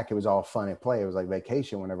come back, it was all fun and play. It was like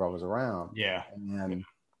vacation whenever I was around. Yeah. And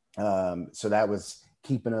so that was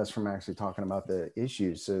keeping us from actually talking about the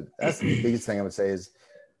issues. So that's the biggest thing I would say is,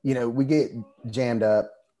 we get jammed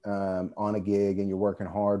up on a gig and you're working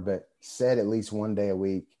hard, but set at least one day a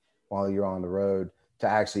week while you're on the road to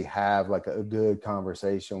actually have like a good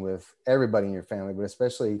conversation with everybody in your family, but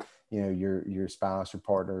especially, your spouse, your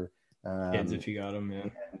partner, Kids, if you got them,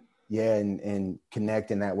 and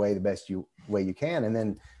connect in that way the best way you can. And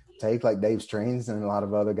then take like Dave's trains and a lot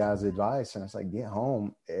of other guys' advice. And it's like, get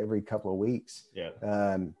home every couple of weeks. Yeah.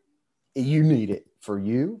 You need it for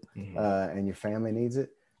you, and your family needs it.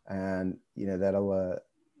 And, that'll,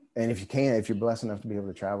 and if you're blessed enough to be able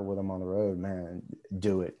to travel with them on the road, man,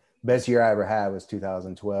 do it. Best year I ever had was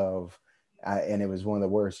 2012. And it was one of the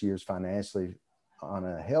worst years financially on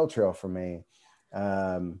a hell trail for me.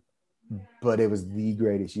 But it was the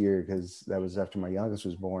greatest year because that was after my youngest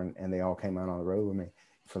was born and they all came out on the road with me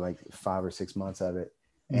for like 5 or 6 months of it.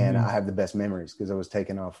 And I have the best memories because I was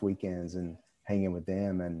taking off weekends and hanging with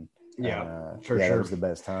them. And sure. That was the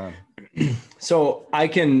best time. So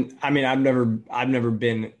I've never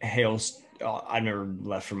been I've never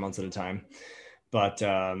left for months at a time, but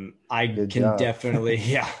I Good can job. definitely,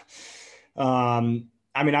 yeah. I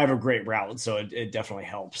have a great route, so it definitely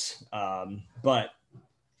helps. But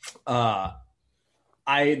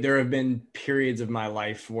there have been periods of my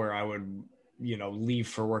life where I would, leave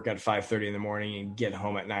for work at 5:30 in the morning and get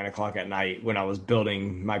home at 9:00 at night when I was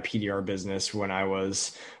building my PDR business,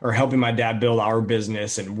 or helping my dad build our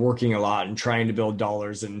business and working a lot and trying to build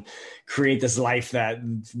dollars and create this life that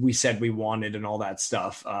we said we wanted and all that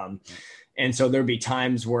stuff. And so there'd be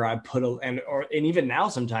times where I and even now,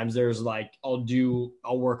 sometimes there's like, I'll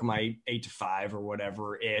work my 8 to 5 or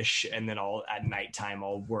whatever ish. And then at nighttime,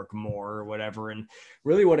 I'll work more or whatever. And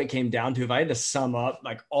really what it came down to, if I had to sum up,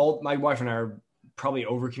 like my wife and I are probably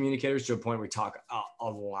over communicators to a point where we talk a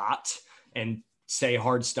lot and say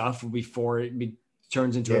hard stuff before it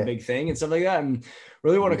turns into a big thing and stuff like that. And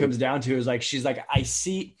really what it comes down to is like, she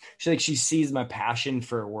sees my passion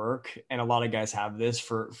for work. And a lot of guys have this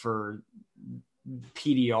for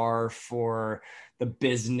PDR, for the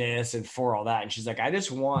business and for all that. And she's like, I just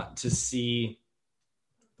want to see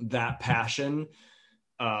that passion,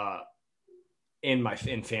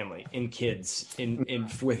 in family, in kids, in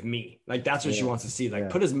with me. Like, that's what she wants to see. Like,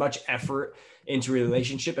 put as much effort into a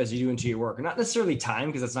relationship as you do into your work. Not necessarily time,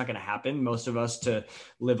 because that's not going to happen. Most of us, to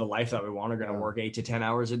live a life that we want, are going to work 8 to 10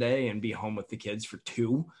 hours a day and be home with the kids for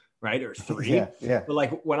 2, right? Or 3. But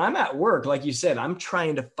like when I'm at work, like you said, I'm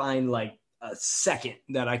trying to find like a second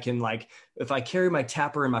that I can, like, if I carry my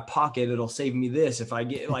tapper in my pocket, it'll save me this. If I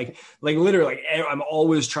get like literally, like, I'm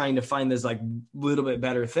always trying to find this like little bit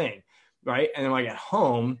better thing. Right. And then when I get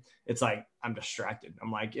home, it's like, I'm distracted.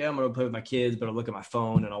 I'm like, I'm going to play with my kids, but I'll look at my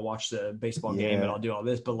phone and I'll watch the baseball game and I'll do all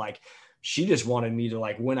this. But like, she just wanted me to,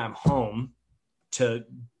 like, when I'm home, to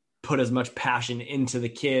put as much passion into the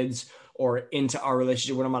kids or into our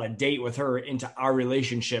relationship. When I'm on a date with her, into our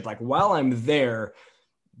relationship, like while I'm there,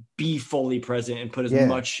 be fully present and put as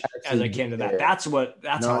much as I can to that. That's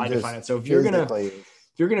how I define it. So if you're going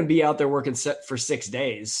to be out there working for 6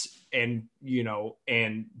 days and,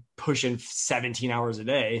 and pushing 17 hours a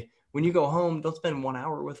day, when you go home, don't spend 1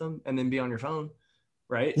 hour with them and then be on your phone.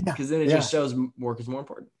 Right. Because then it just shows work is more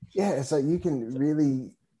important. Yeah. It's like you can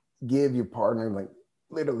really give your partner like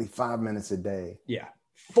literally 5 minutes a day. Yeah.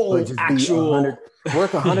 Full actual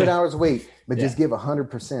work 100 hours a week, but just give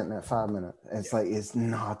 100% in that 5 minutes. It's like, it's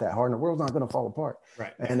not that hard. And the world's not going to fall apart.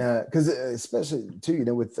 Right. And because especially too,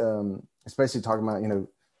 with especially talking about,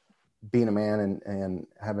 being a man and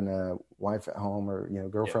having a wife at home or,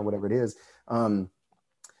 girlfriend, whatever it is.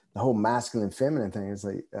 the whole masculine feminine thing is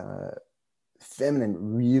like, feminine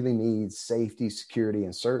really needs safety, security,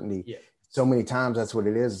 and certainty. Yeah. So many times that's what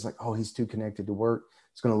it is. It's like, oh, he's too connected to work.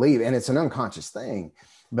 It's going to leave. And it's an unconscious thing,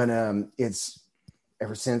 but it's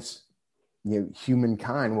ever since,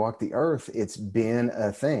 humankind walked the earth, it's been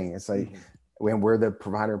a thing. It's like, when we're the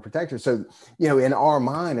provider and protector. So, in our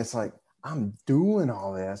mind, it's like, I'm doing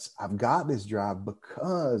all this. I've got this drive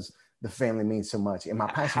because the family means so much. And my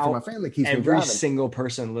passion for my family keeps me driving. Every single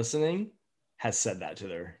person listening has said that to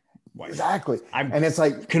their wife. Exactly. And it's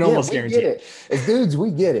like, can almost guarantee it. As dudes,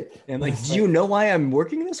 we get it. And like, do you know why I'm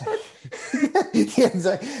working this hard?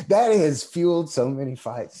 Like, that has fueled so many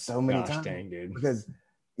fights, so many times. Dang, dude. Because,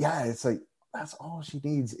 it's like, that's all she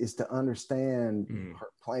needs is to understand her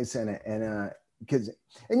place in it. And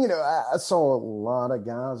I saw a lot of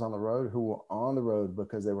guys on the road who were on the road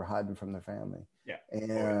because they were hiding from their family. Yeah.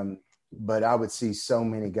 And but I would see so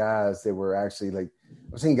many guys that were actually like,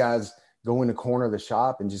 I've seen guys go in the corner of the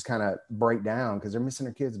shop and just kind of break down because they're missing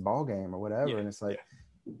their kid's ball game or whatever. Yeah. And it's like,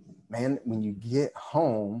 man, when you get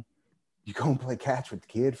home, you go and play catch with the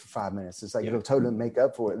kid for 5 minutes. It's like, it'll totally make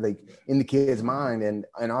up for it, like in the kid's mind. And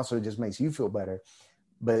also it just makes you feel better.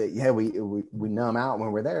 But we numb out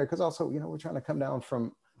when we're there. Cause also, we're trying to come down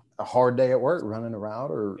from a hard day at work, running a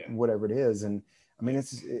route or whatever it is. And I mean,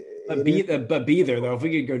 but be there though. If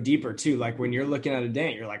we could go deeper too, like when you're looking at a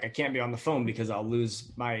dent, you're like, I can't be on the phone because I'll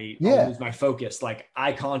lose my focus, like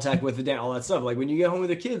eye contact with the dent, all that stuff. Like when you get home with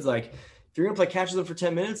the kids, like if you're going to play catch with them for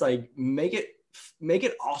 10 minutes, like make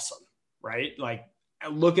it awesome. Right? Like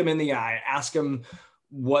look them in the eye, ask them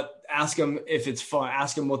if it's fun,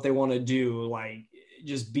 ask them what they want to do. Like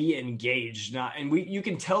just be engaged. You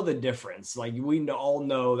can tell the difference. Like we all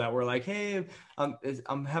know that we're like, hey,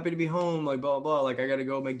 I'm happy to be home. Like blah, blah, like I got to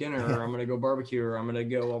go make dinner or I'm going to go barbecue or I'm going to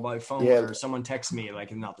go on my phone or someone texts me.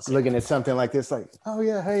 Like not the same. Looking at something like this, like, oh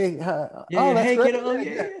yeah. Hey, that's great.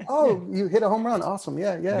 Oh, you hit a home run. Awesome.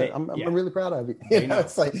 Yeah. I'm really proud of you.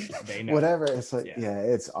 It's like whatever. It's like,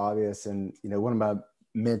 it's obvious. And one of my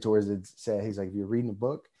mentors had said, he's like, if you're reading a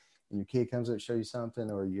book and your kid comes up to show you something,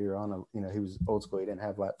 or you're on he was old school. He didn't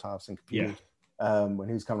have laptops and computers when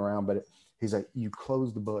he was coming around, but he's like, you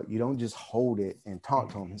close the book. You don't just hold it and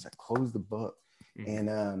talk to him. He's like, close the book.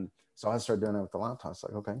 And so I started doing that with the laptop. It's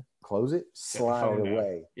like, okay, close it, slide it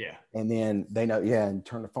away. Yeah. And then they know, and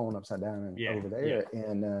turn the phone upside down and over there. Yeah.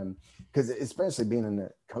 And because especially being in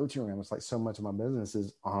the coaching room, it's like so much of my business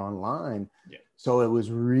is online. Yeah. So it was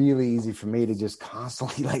really easy for me to just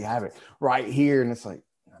constantly like have it right here. And it's like,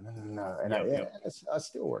 no. And I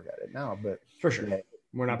still work at it now, but for sure,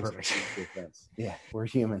 we're not perfect. Yeah, we're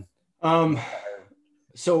human.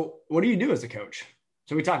 So what do you do as a coach?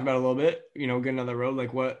 So we talked about it a little bit, getting on the road.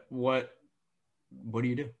 Like what do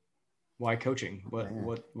you do? Why coaching?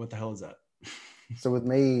 What the hell is that? So with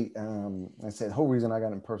me, I said the whole reason I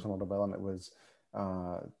got in personal development was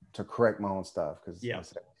to correct my own stuff because I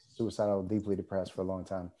was suicidal, deeply depressed for a long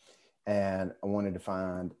time, and I wanted to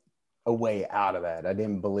find a way out of that. I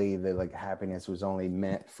didn't believe that like happiness was only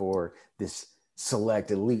meant for this select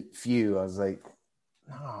elite few. I was like,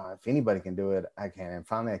 no, if anybody can do it, I can. And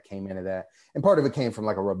finally I came into that. And part of it came from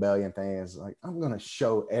like a rebellion thing. It's like, I'm going to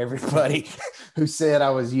show everybody who said I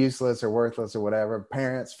was useless or worthless or whatever,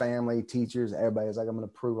 parents, family, teachers, everybody's like, I'm going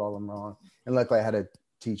to prove all of them wrong. And luckily I had a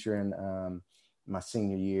teacher in my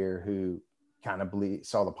senior year who kind of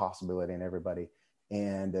saw the possibility in everybody.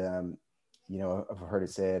 And, I've heard it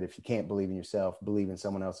said, if you can't believe in yourself, believe in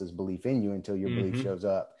someone else's belief in you until your belief shows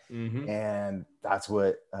up. And that's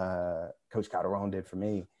what Coach Calderon did for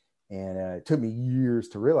me. And it took me years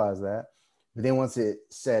to realize that. But then once it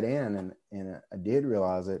set in and I did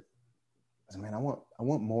realize it, I said, man, I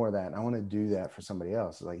want more of that. And I want to do that for somebody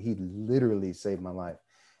else. Like he literally saved my life.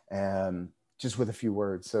 Just with a few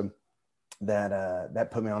words. So that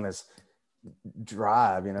put me on this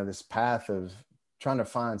drive, this path of trying to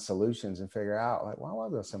find solutions and figure out like, why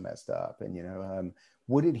was I so messed up? And,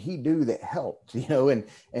 what did he do that helped, and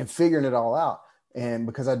figuring it all out. And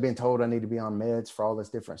because I'd been told I need to be on meds for all this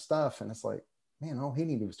different stuff. And it's like, man, all he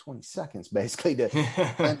needed was 20 seconds basically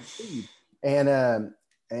to and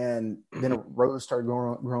then a rose started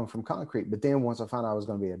growing from concrete. But then once I found out I was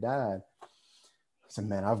going to be a dad, I said,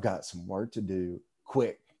 man, I've got some work to do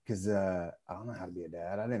quick. Cause I don't know how to be a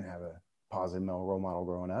dad. I didn't have a positive male role model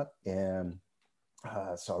growing up. And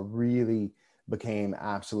so I really became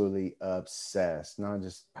absolutely obsessed, not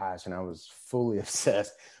just passionate. I was fully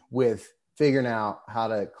obsessed with figuring out how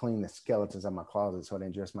to clean the skeletons of my closet so I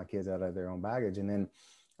didn't dress my kids out of their own baggage. And then,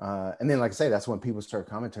 like I say, that's when people start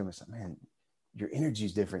coming to me and say, man, your energy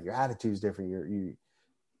is different. Your attitude is different.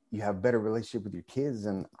 you have a better relationship with your kids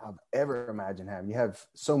than I've ever imagined having. You have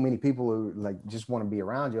so many people who like just want to be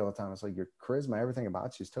around you all the time. It's like your charisma, everything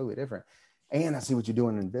about you is totally different. And I see what you're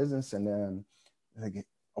doing in business, and then like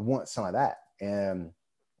I want some of that. And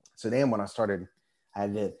so then when I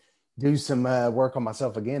had to do some work on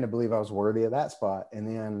myself again to believe I was worthy of that spot. And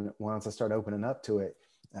then once I started opening up to it,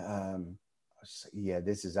 I was just like, yeah,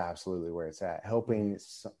 this is absolutely where it's at. Helping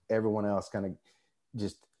everyone else kind of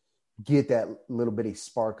just get that little bitty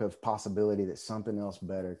spark of possibility that something else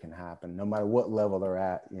better can happen, no matter what level they're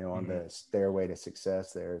at, you know, on the stairway to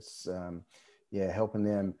success. There's, helping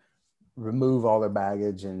them remove all their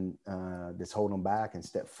baggage and that's holding them back and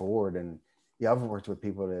step forward. And yeah, I've worked with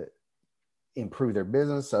people that improve their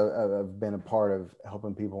business. I've been a part of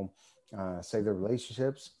helping people save their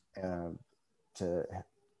relationships, to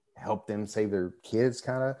help them save their kids,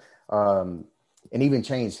 kind of, and even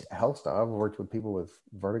change health stuff. I've worked with people with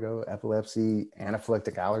vertigo, epilepsy,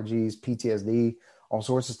 anaphylactic allergies, PTSD, all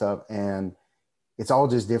sorts of stuff. And it's all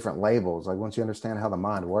just different labels. Like once you understand how the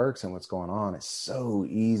mind works and what's going on, it's so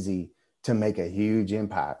easy to make a huge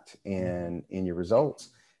impact in your results.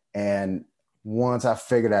 And once I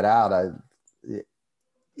figured that out,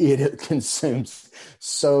 it consumes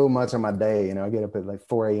so much of my day. You know, I get up at like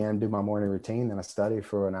 4 a.m., do my morning routine, then I study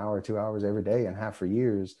for an hour or 2 hours every day and have for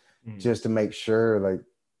years, just to make sure like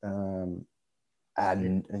I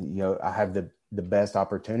have the best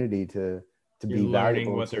opportunity to be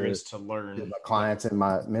valuable what there is to learn to my clients and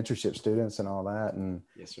my mentorship students and all that. And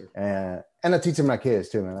yes, sir. And I teach them my kids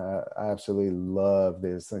too, man. I absolutely love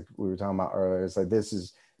this. Like we were talking about earlier, it's like, this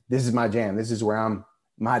is my jam. This is where I'm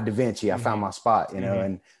my Da Vinci. I found my spot, you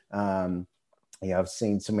know, and I've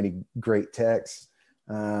seen so many great techs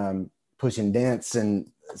pushing dents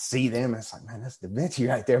and see them. And it's like, man, that's Da Vinci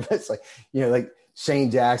right there. But it's like, you know, like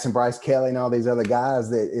Shane Jackson, Bryce Kelly, and all these other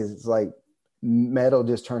guys that is like metal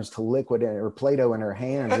just turns to liquid or Play-Doh in their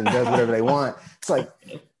hands and does whatever they want. It's like,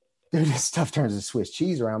 dude, this stuff turns to Swiss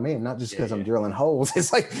cheese around me, and not just because I'm drilling holes.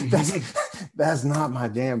 It's like that's not my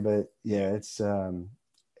jam. But yeah,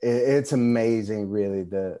 it's amazing, really,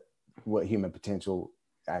 what human potential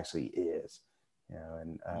actually is. You know,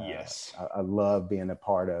 and I love being a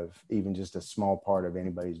part of even just a small part of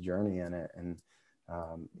anybody's journey in it. And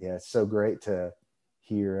it's so great to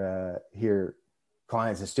hear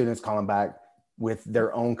clients and students calling back with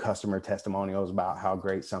their own customer testimonials about how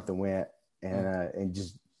great something went, and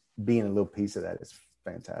just being a little piece of that is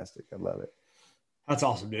fantastic. I love it. That's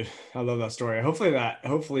awesome, dude. I love that story.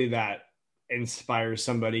 Hopefully that inspires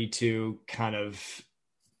somebody to kind of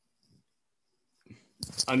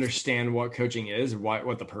understand what coaching is,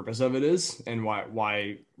 what the purpose of it is, and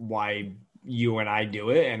why you and I do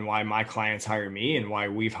it, and why my clients hire me, and why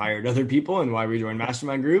we've hired other people, and why we join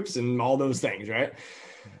mastermind groups, and all those things, right?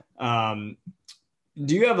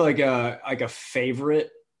 Do you have like a favorite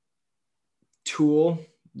tool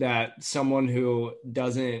that someone who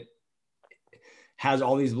has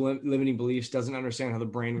all these limiting beliefs, doesn't understand how the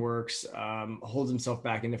brain works, holds himself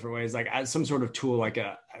back in different ways, like some sort of tool, like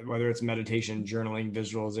whether it's meditation, journaling,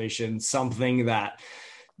 visualization, something that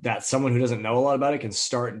someone who doesn't know a lot about it can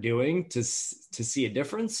start doing to see a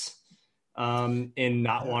difference in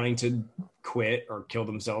not wanting to quit or kill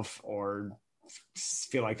themselves or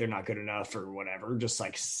feel like they're not good enough or whatever, just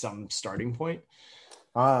like some starting point?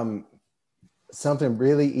 Something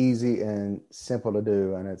really easy and simple to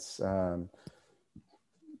do. And it's,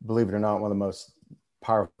 believe it or not, one of the most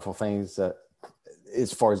powerful things that,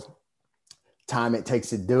 as far as time it takes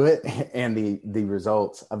to do it and the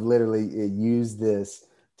results. I've literally used this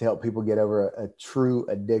to help people get over a true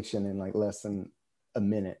addiction in like less than a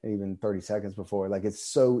minute, even 30 seconds before. Like, it's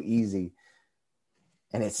so easy.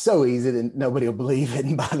 And it's so easy that nobody will believe it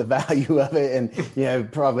and buy the value of it. And, you know,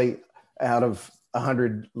 probably out of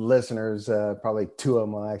 100 listeners, probably 2 of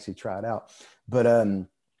them will actually try it out. But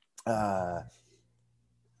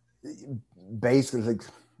basically, like,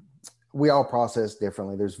 we all process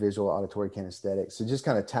differently. There's visual, auditory, kinesthetic. So just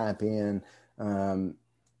kind of tap in. And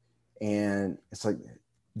it's like,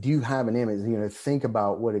 do you have an image? You know, think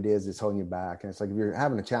about what it is that's holding you back. And it's like, if you're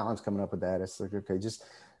having a challenge coming up with that, it's like, okay, just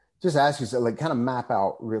ask yourself, like, kind of map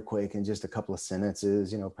out real quick in just a couple of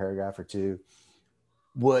sentences, you know, paragraph or two,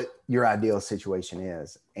 what your ideal situation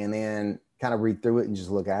is. And then kind of read through it and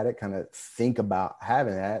just look at it, kind of think about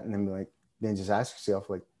having that. And then then just ask yourself,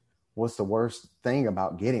 like, what's the worst thing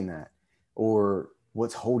about getting that? Or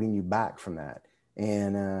what's holding you back from that?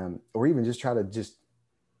 And, or even just try to just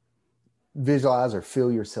visualize or feel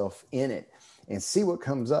yourself in it and see what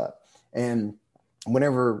comes up. And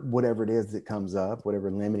whatever it is that comes up, whatever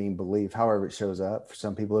limiting belief, however it shows up, for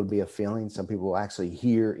some people it'll be a feeling. Some people will actually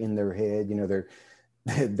hear in their head, you know,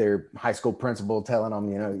 their high school principal telling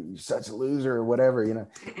them, you're such a loser or whatever,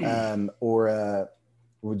 or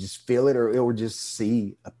just feel it, or just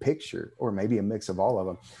see a picture, or maybe a mix of all of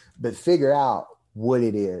them, but figure out what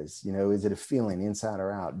it is. Is it a feeling inside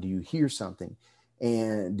or out? Do you hear something?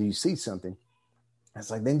 And do you see something?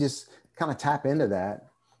 It's like, then just kind of tap into that,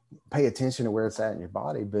 pay attention to where it's at in your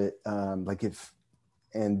body. But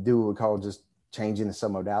and do what we call just changing the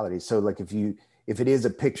submodality. So like if it is a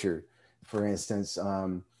picture, for instance,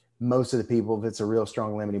 most of the people, if it's a real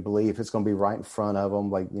strong limiting belief, it's going to be right in front of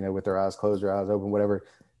them, like, with their eyes closed, their eyes open, whatever.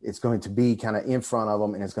 It's going to be kind of in front of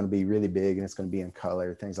them, and it's going to be really big, and it's going to be in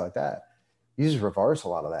color, things like that. You just reverse a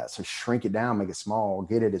lot of that. So shrink it down, make it small,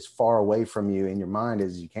 get it as far away from you in your mind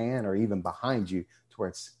as you can, or even behind you to where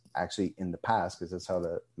it's actually in the past, because that's how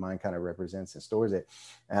the mind kind of represents and stores it.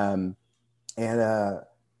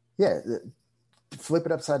 Flip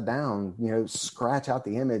it upside down, scratch out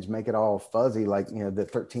the image, make it all fuzzy, like, the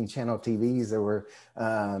 13 channel TVs that were,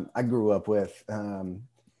 I grew up with.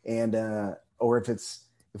 Or if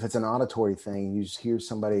it's an auditory thing, you just hear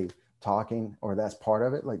somebody talking, or that's part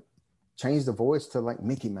of it, like change the voice to like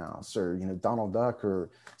Mickey Mouse or, Donald Duck or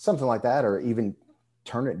something like that, or even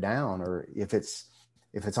turn it down. Or if it's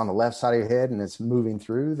on the left side of your head and it's moving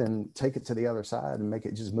through, then take it to the other side and make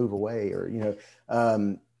it just move away, or,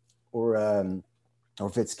 or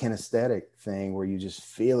if it's kinesthetic thing where you just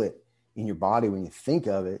feel it in your body when you think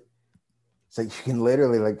of it. So you can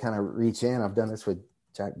literally like kind of reach in. I've done this with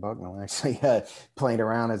Jack Bucknell, actually, playing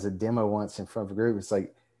around as a demo once in front of a group. It's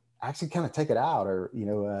like, actually kind of take it out, or,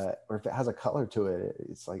 or if it has a color to it,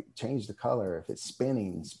 it's like change the color. If it's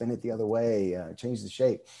spinning, spin it the other way, change the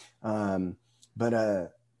shape.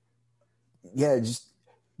 Just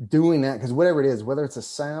doing that, because whatever it is, whether it's a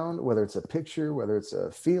sound, whether it's a picture, whether it's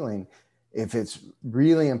a feeling, if it's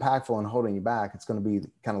really impactful and holding you back, it's going to be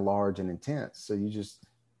kind of large and intense. So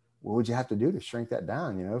what would you have to do to shrink that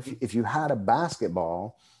down? If you had a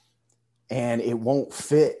basketball and it won't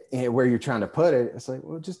fit where you're trying to put it, it's like,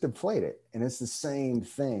 well, just deflate it. And it's the same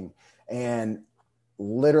thing. And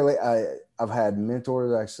literally, I've had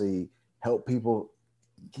mentors actually help people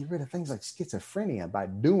get rid of things like schizophrenia by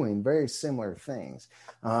doing very similar things.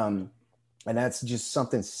 And that's just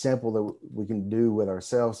something simple that we can do with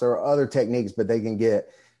ourselves. There are other techniques, but if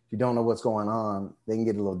you don't know what's going on, they can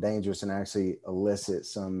get a little dangerous and actually elicit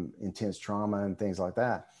some intense trauma and things like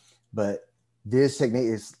that. But this technique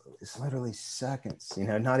is literally seconds,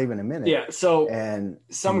 not even a minute. Yeah. So, and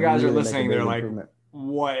some guys are listening. They're like,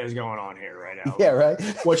 what is going on here right now? Yeah. Right.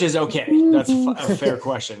 Which is okay. That's a fair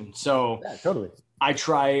question. So yeah, totally. I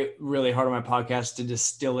try really hard on my podcast to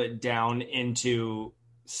distill it down into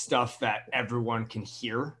stuff that everyone can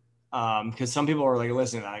hear. Because some people are like,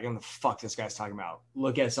 listening to that, like, what the fuck this guy's talking about?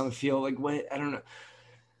 Look at something, feel like, what? I don't know.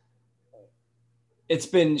 It's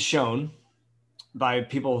been shown by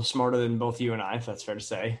people smarter than both you and I, if that's fair to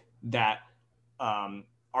say, that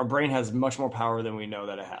our brain has much more power than we know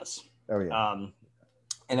that it has. Oh, yeah.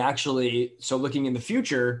 And actually, so looking in the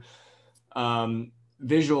future,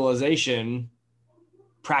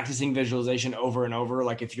 practicing visualization over and over,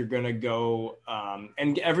 like if you're going to go,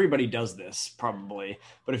 and everybody does this probably,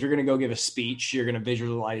 but if you're going to go give a speech, you're going to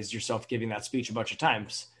visualize yourself giving that speech a bunch of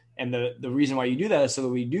times. And the reason why you do that is so that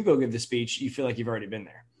when you do go give the speech, you feel like you've already been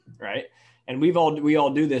there, right? And we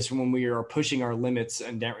all do this when we are pushing our limits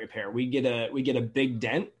in dent repair. We get a big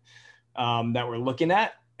dent that we're looking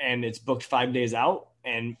at, and it's booked 5 days out.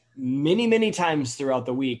 And many, many times throughout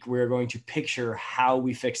the week, we're going to picture how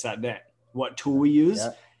we fix that dent, what tool we use.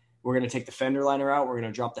 Yeah. We're going to take the fender liner out. We're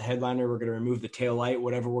going to drop the headliner. We're going to remove the tail light,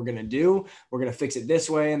 whatever we're going to do. We're going to fix it this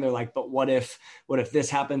way. And they're like, but what if this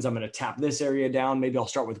happens? I'm going to tap this area down. Maybe I'll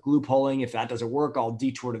start with glue pulling. If that doesn't work, I'll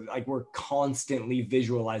detour to, like, we're constantly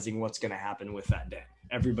visualizing what's going to happen with that dent.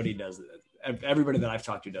 Everybody does it. Everybody that I've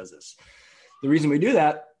talked to does this. The reason we do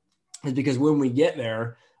that is because when we get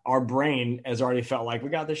there, our brain has already felt like, we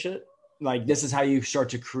got this shit. Like, this is how you start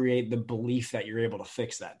to create the belief that you're able to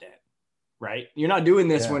fix that dent. Right? You're not doing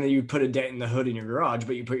this when you put a dent in the hood in your garage,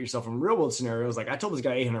 but you put yourself in real world scenarios. Like, I told this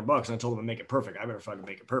guy $800 and I told him to make it perfect. I better fucking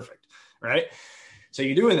make it perfect. Right? So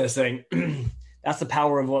you're doing this thing. That's the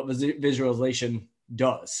power of what visualization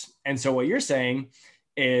does. And so what you're saying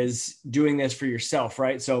is doing this for yourself,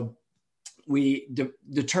 right? So we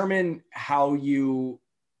determine how you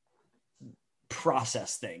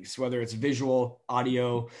process things, whether it's visual,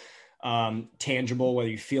 audio, tangible, whether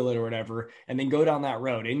you feel it or whatever, and then go down that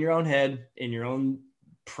road in your own head, in your own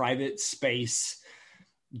private space,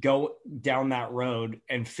 go down that road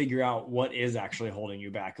and figure out what is actually holding you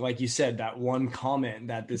back. Like you said, that one comment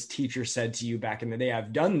that this teacher said to you back in the day,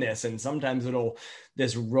 I've done this. And sometimes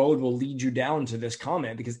this road will lead you down to this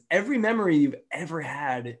comment, because every memory you've ever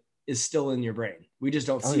had is still in your brain. We just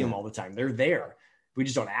don't see them all the time. They're there. We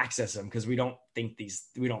just don't access them because we don't think of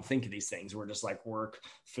these things. We're just like work,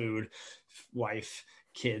 food, wife,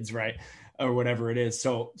 kids, right? Or whatever it is.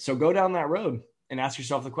 So go down that road and ask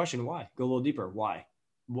yourself the question, why? Go a little deeper. Why?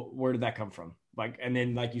 Where did that come from? Like, and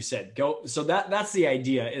then, like you said, go. So that's the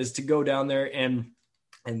idea, is to go down there. And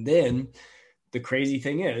then the crazy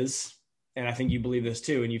thing is, and I think you believe this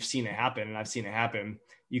too, and you've seen it happen, and I've seen it happen,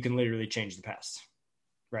 you can literally change the past,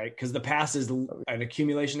 right? Because the past is an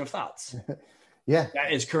accumulation of thoughts. Yeah.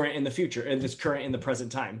 That is current in the future, and it's current in the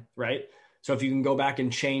present time, right? So if you can go back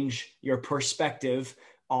and change your perspective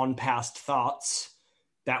on past thoughts,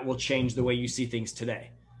 that will change the way you see things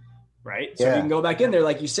today. Right. So if you can go back in there,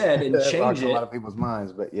 like you said, and that change rocks it. A lot of people's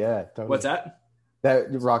minds, but yeah. Totally. What's that? That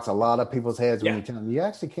rocks a lot of people's heads when you tell them you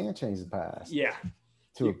actually can't change the past. Yeah.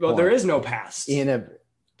 Well, there is no past.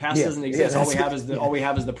 Past doesn't exist. All we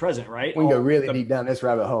have is the present, right? We can go really deep down this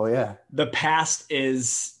rabbit hole. Yeah. The past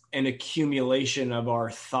is an accumulation of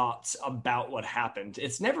our thoughts about what happened.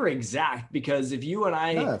 It's never exact, because if you and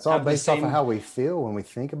I, it's all based off of how we feel when we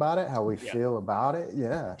think about it, how we feel about it.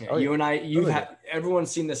 Yeah. You and I,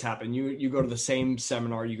 everyone's seen this happen. You go to the same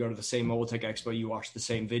seminar, you go to the same Mobile Tech Expo, you watch the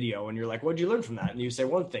same video, and you're like, what'd you learn from that? And you say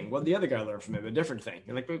one thing. What did the other guy learn from it? A different thing.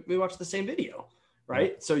 You're like, we watched the same video,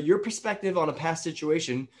 right? Yeah. So your perspective on a past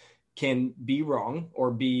situation can be wrong,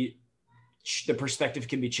 or the perspective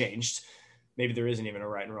can be changed. Maybe there isn't even a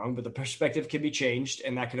right and wrong, but the perspective can be changed,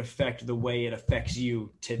 and that can affect the way it affects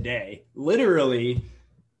you today, literally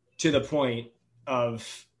to the point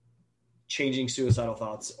of changing suicidal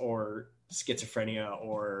thoughts or schizophrenia,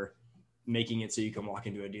 or making it so you can walk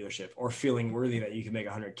into a dealership, or feeling worthy that you can make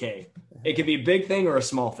 100K. It could be a big thing or a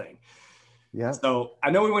small thing. Yeah. So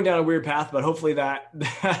I know we went down a weird path, but hopefully that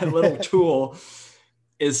little tool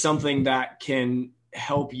is something that can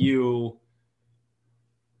help you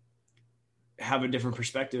have a different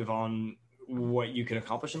perspective on what you can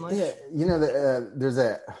accomplish in life. Yeah, there's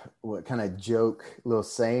what kind of joke little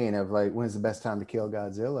saying of like, when's the best time to kill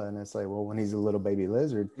Godzilla? And it's like, well, when he's a little baby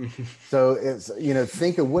lizard. So it's,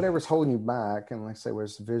 think of whatever's holding you back, and like say, whether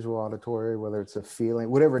it's visual, auditory, whether it's a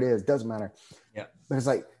feeling, whatever it is, doesn't matter. Yeah. But it's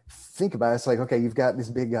like, think about it. It's like, okay, you've got this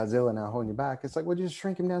big Godzilla now holding you back. It's like, well, just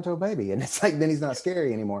shrink him down to a baby. And it's like, then he's not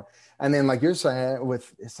scary anymore. And then like you're saying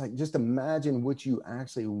it's like, just imagine what you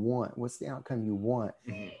actually want. What's the outcome you want,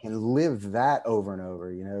 and live that over and over,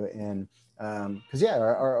 and because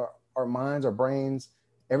our minds, our brains,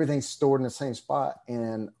 everything's stored in the same spot,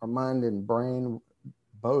 and our mind and brain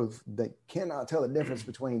both, they cannot tell the difference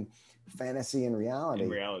between fantasy and reality.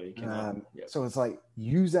 So it's like,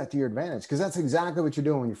 use that to your advantage, because that's exactly what you're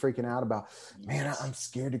doing when you're freaking out about, man, I'm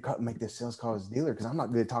scared to make this sales call as a dealer because I'm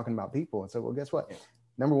not good at talking about people. And so, well, guess what?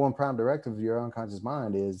 Number one prime directive of your unconscious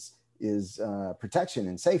mind is protection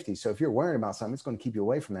and safety. So if you're worrying about something, it's going to keep you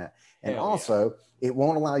away from that. And it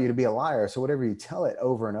won't allow you to be a liar. So whatever you tell it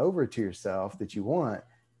over and over to yourself that you want,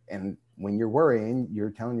 and when you're worrying,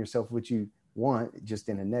 you're telling yourself what you want, just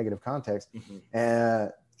in a negative context.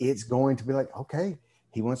 It's going to be like, okay,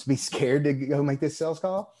 he wants to be scared to go make this sales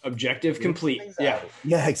call. Objective complete. Yeah,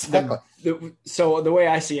 exactly. So the way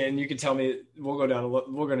I see it, and you can tell me, we're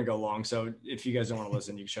going to go long. So if you guys don't want to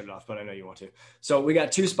listen, you can shut it off, but I know you want to. So we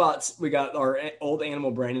got two spots. We got our old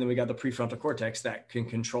animal brain, and then we got the prefrontal cortex that can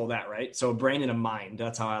control that, right? So a brain and a mind.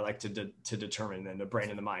 That's how I like to determine then the brain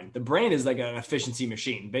and the mind. The brain is like an efficiency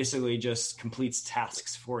machine, basically just completes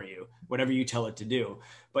tasks for you, whatever you tell it to do.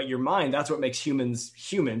 But your mind, that's what makes humans,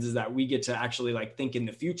 is that we get to actually like think in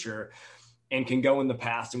the future and can go in the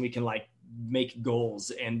past, and we can like make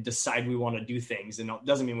goals and decide we want to do things. And it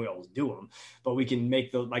doesn't mean we always do them, but we can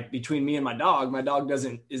make between me and my dog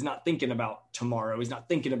is not thinking about tomorrow. He's not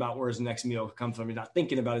thinking about where his next meal comes from. He's not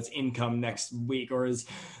thinking about his income next week, or his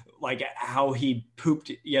like how he pooped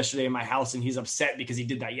yesterday in my house and he's upset because he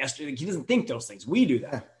did that yesterday. He doesn't think those things. We do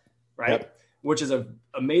that. Right. Yep. Which is an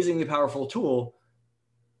amazingly powerful tool,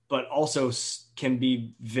 but also can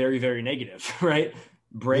be very, very negative, right?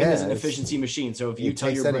 Brain is an efficiency machine. So if you tell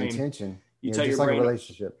your brain, you tell your brain, a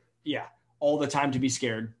relationship, all the time to be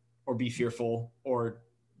scared or be fearful or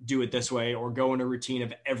do it this way, or go in a routine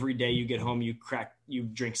of every day you get home, you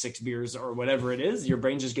drink 6 beers or whatever it is, your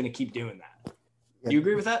brain's just going to keep doing that. Yeah. Do you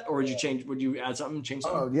agree with that? Or would you add something, change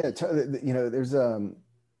something? Oh yeah. There's,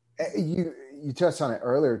 you touched on it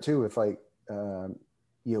earlier too, with like,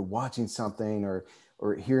 watching something or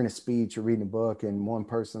or hearing a speech or reading a book, and one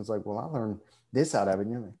person's like, well, I learned this out of it.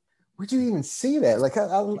 And you're like, where'd you even see that? Like,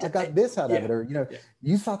 I got this out of it. Or,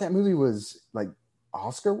 you thought that movie was like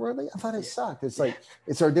Oscar worthy? I thought it sucked. It's like,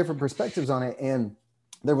 it's our different perspectives on it. And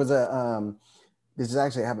there was this has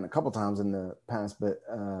actually happened a couple times in the past, but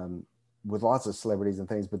with lots of celebrities and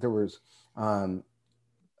things, but there was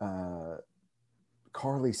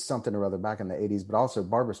Carly something or other back in the 80s, but also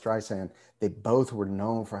Barbara Streisand. They both were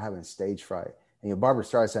known for having stage fright. And Barbara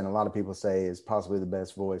Streisand, a lot of people say, is possibly the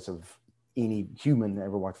best voice of any human that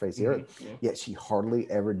ever walked the face of the earth. Yeah. Yet she hardly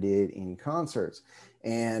ever did any concerts.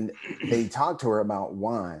 And they talked to her about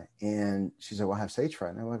why. And she said, well, I have stage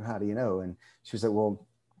fright. And they're like, how do you know? And she said, well,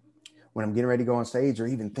 when I'm getting ready to go on stage or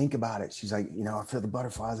even think about it, she's like, I feel the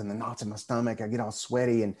butterflies and the knots in my stomach. I get all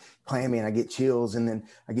sweaty and clammy and I get chills, and then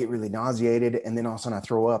I get really nauseated. And then all of a sudden I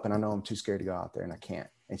throw up and I know I'm too scared to go out there and I can't.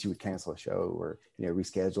 And she would cancel a show or,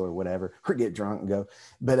 reschedule or whatever, or get drunk and go.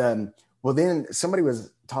 But, well, then somebody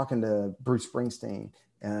was talking to Bruce Springsteen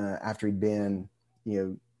after he'd been,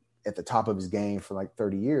 at the top of his game for like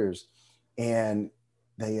 30 years. And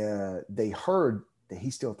they heard that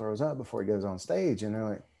he still throws up before he goes on stage. And they're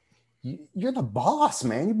like, you're the boss,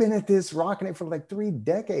 man. You've been at this, rocking it for like 3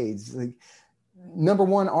 decades. Like, number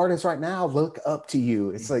one artists right now look up to you.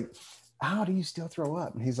 It's like, how do you still throw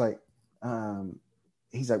up? And he's like,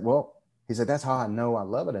 well, that's how I know I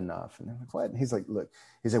love it enough. And they're like, what? And he's like, look,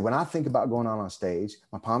 he said, when I think about going on stage,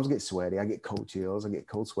 my palms get sweaty. I get cold chills. I get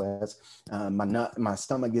cold sweats. My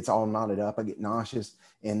stomach gets all knotted up. I get nauseous.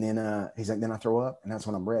 And then he's like, then I throw up, and that's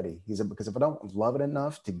when I'm ready. He said, because if I don't love it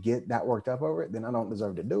enough to get that worked up over it, then I don't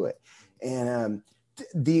deserve to do it. And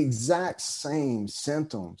the exact same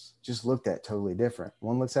symptoms, just looked at totally different.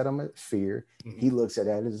 One looks at them as fear. Mm-hmm. He looks at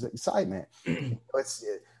it as excitement.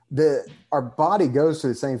 Our body goes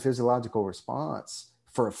through the same physiological response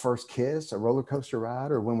for a first kiss, a roller coaster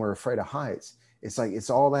ride, or when we're afraid of heights. It's like, it's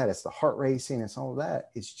all that. It's the heart racing. It's all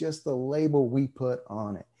that. It's just the label we put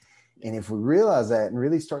on it. And if we realize that and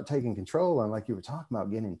really start taking control, and like you were talking about,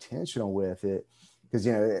 getting intentional with it, because,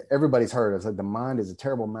 everybody's heard it. It's like the mind is a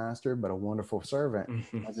terrible master, but a wonderful servant.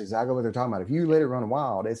 Mm-hmm. That's exactly what they're talking about. If you let it run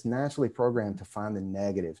wild, it's naturally programmed to find the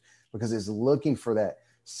negative, because it's looking for that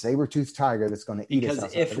saber-toothed tiger that's going to eat us.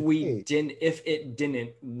 Because if it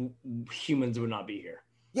didn't, humans would not be here.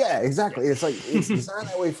 Yeah, exactly. Yeah. It's like, it's designed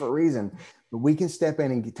that way for a reason, but we can step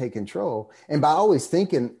in and take control. And by always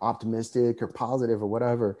thinking optimistic or positive or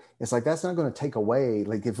whatever, it's like, that's not going to take away.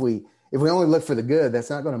 Like, if we only look for the good, that's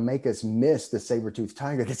not going to make us miss the saber-toothed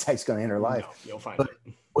tiger that's actually going to enter life. No, you'll find but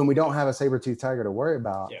it. When we don't have a saber-toothed tiger to worry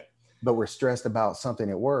about, but we're stressed about something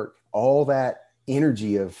at work, all that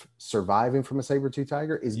energy of surviving from a saber-toothed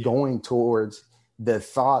tiger is going towards the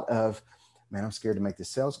thought of, man, I'm scared to make this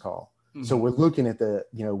sales call. Mm-hmm. So we're looking at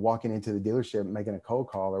walking into the dealership, making a cold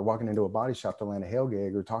call, or walking into a body shop to land a hail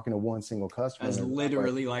gig, or talking to one single customer. That's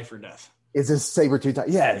literally life or death. It's a saber-toothed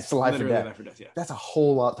tiger. Yeah, it's life or death. Life or death. Yeah. That's a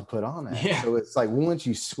whole lot to put on that. Yeah. So it's like, once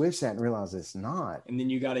you switch that and realize it's not. And then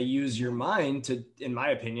you got to use your mind to, in my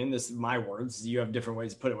opinion, this is my words, you have different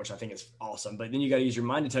ways to put it, which I think is awesome. But then you got to use your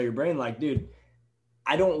mind to tell your brain, like, dude,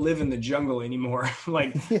 I don't live in the jungle anymore.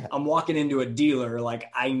 Like, I'm walking into a dealer.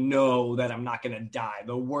 Like, I know that I'm not going to die.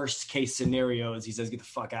 The worst case scenario is he says, get the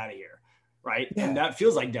fuck out of here. Right. Yeah. And that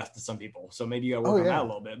feels like death to some people. So maybe you got to work on that a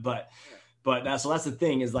little bit, but that's the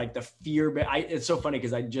thing, is like the fear. It's so funny,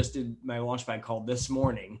 because I just did my Launchpad call this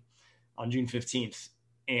morning on June 15th.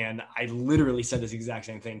 And I literally said this exact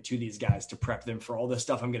same thing to these guys to prep them for all this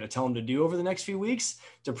stuff I'm going to tell them to do over the next few weeks,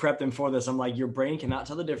 to prep them for this. I'm like, your brain cannot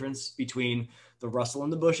tell the difference between the rustle in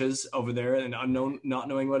the bushes over there and unknown, not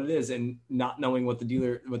knowing what it is, and not knowing what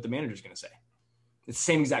the manager's going to say. It's the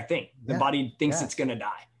same exact thing. The body thinks it's going to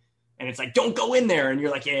die. And it's like, don't go in there. And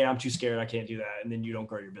you're like, yeah, I'm too scared. I can't do that. And then you don't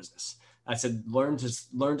grow your business. I said, learn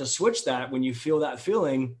to switch that. When you feel that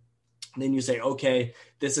feeling, then you say, okay,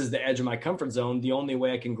 this is the edge of my comfort zone. The only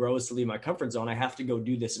way I can grow is to leave my comfort zone. I have to go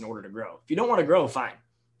do this in order to grow. If you don't want to grow, fine.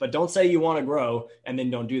 But don't say you want to grow and then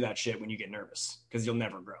don't do that shit when you get nervous, because you'll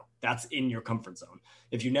never grow. That's in your comfort zone.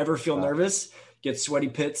 If you never feel nervous, get sweaty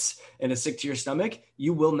pits and a sick to your stomach,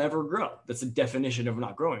 you will never grow. That's the definition of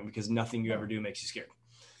not growing, because nothing you ever do makes you scared.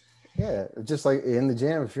 Yeah. Just like in the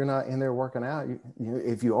gym, if you're not in there working out,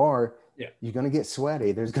 if you are, you're going to get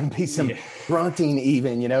sweaty. There's going to be some grunting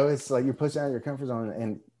even, it's like you're pushing out your comfort zone,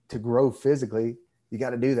 and to grow physically, you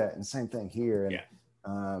got to do that. And same thing here.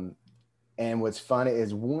 And, and what's funny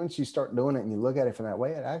is, once you start doing it and you look at it from that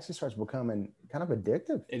way, it actually starts becoming kind of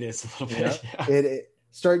addictive. It is a little bit. It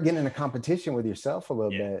start getting in a competition with yourself a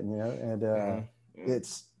little bit, and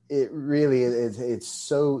it really is. It's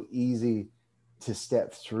so easy to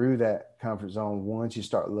step through that comfort zone once you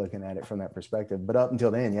start looking at it from that perspective. But up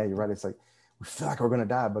until then, yeah, you're right. It's like we feel like we're going to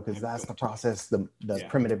die because that's the process the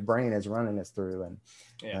primitive brain is running us through.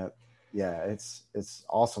 And it's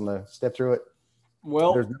awesome to step through it.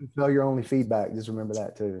 Well, there's no failure, only feedback. Just remember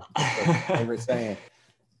that too. That's my favorite saying.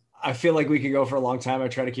 I feel like we could go for a long time. I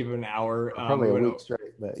try to keep it an hour. Probably a week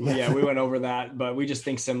straight, but yeah, we went over that, but we just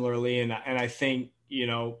think similarly. And I think,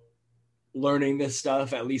 learning this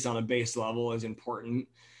stuff, at least on a base level, is important.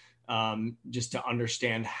 Just to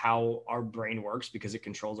understand how our brain works, because it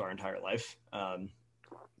controls our entire life.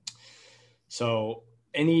 So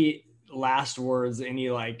any last words,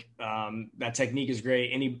 that technique is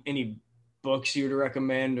great. Any books you would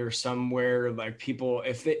recommend, or somewhere like people,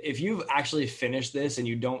 if you've actually finished this and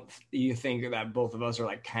you think that both of us are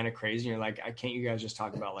like kind of crazy, and you're like, can't you guys just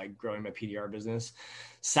talk about like growing my PDR business?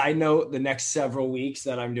 Side note, the next several weeks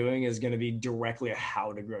that I'm doing is going to be directly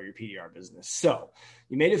how to grow your PDR business. So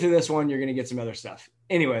you made it through this one, you're going to get some other stuff.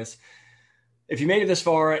 Anyways, if you made it this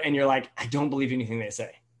far and you're like, I don't believe anything they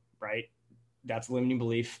say, right? That's limiting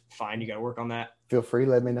belief. Fine. You got to work on that. Feel free.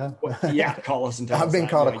 Let me know. Call us and tell us. I've been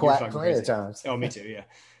called a quack plenty of times. Oh, me too. Yeah.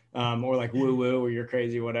 Or like woo woo, or you're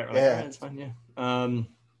crazy, whatever. Like, it's fine.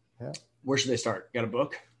 Yeah. Where should they start? Got a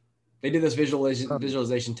book? They did this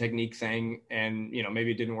visualization technique thing, and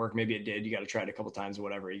maybe it didn't work. Maybe it did. You got to try it a couple times,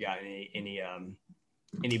 whatever. You got any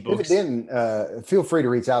books? If it didn't, feel free to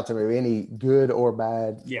reach out to me. Any good or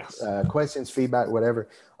bad questions, feedback, whatever.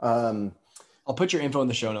 I'll put your info in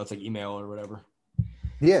the show notes, like email or whatever.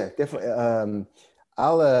 Yeah, definitely.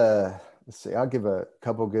 Let's see. I'll give a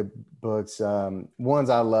couple good books. Ones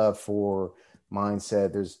I love for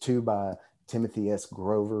mindset. There's two by Timothy S.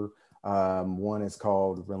 Grover. One is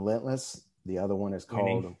called Relentless. The other one is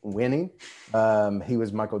called Winning. He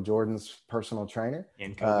was Michael Jordan's personal trainer,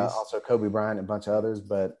 and also Kobe Bryant and a bunch of others.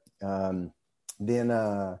 But then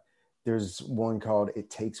there's one called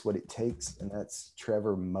It Takes What It Takes, and that's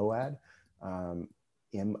Trevor Moawad.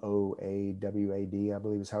 Moawad, I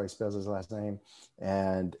believe is how he spells his last name.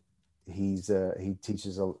 And he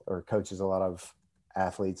teaches or coaches a lot of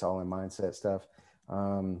athletes all in mindset stuff.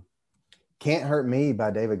 Can't Hurt Me by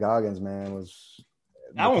David Goggins, man,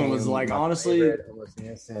 that one was like, honestly, almost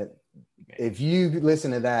instant. If you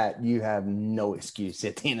listen to that, you have no excuse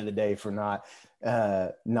at the end of the day for not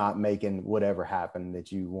making whatever happen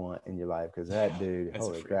that you want in your life. Because that dude,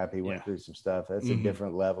 holy crap, he went through some stuff. That's a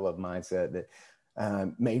different level of mindset that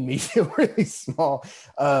made me feel really small.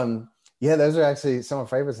 Those are actually some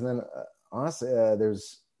of my favorites. And then honestly,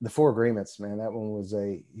 there's The Four Agreements, man. That one was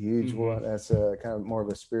a huge one. That's kind of more of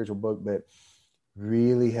a spiritual book, but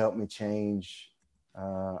really helped me change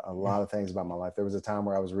a lot of things about my life. There was a time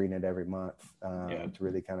where I was reading it every month to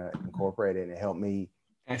really kind of incorporate it, and it helped me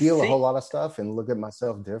feel a whole lot of stuff and look at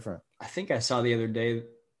myself different. I think I saw the other day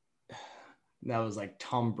that was like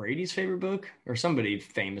Tom Brady's favorite book, or somebody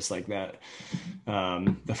famous like that,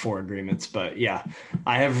 The Four Agreements. But yeah,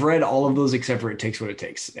 I have read all of those except for It Takes What It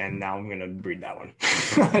Takes, and now I'm going to read that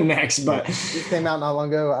one next. But it came out not long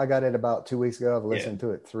ago. I got it about 2 weeks ago. I've listened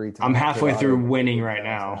to it 3 times. I'm halfway through Winning right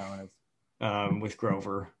now. With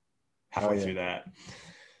Grover, halfway through that.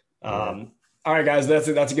 All right, guys, that's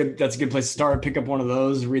a good place to start. Pick up one of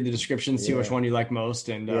those, read the description, see which one you like most,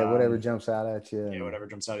 and whatever jumps out at you. Yeah, whatever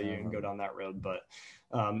jumps out at you, and go down that road. But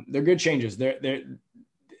they're good changes. They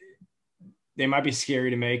might be scary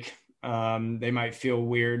to make. They might feel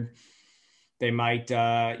weird. They might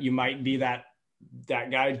you might be that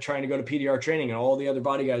guy trying to go to PDR training, and all the other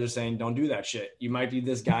body guys are saying, don't do that shit. You might be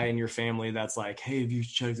this guy in your family that's like, hey, have you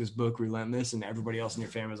checked this book, Relentless? And everybody else in your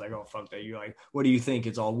family is like, oh, fuck that. You're like, what do you think?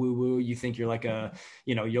 It's all woo woo. You think you're like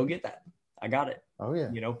you'll get that. I got it. Oh yeah.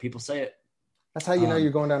 People say it. That's how you know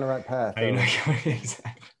you're going down the right path. Exactly.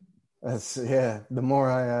 That's the more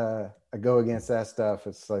I go against that stuff,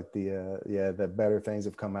 it's like the better things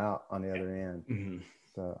have come out on the other end. Mm-hmm.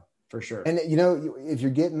 So for sure. And if you're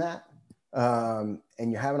getting that, and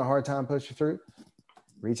you're having a hard time pushing through,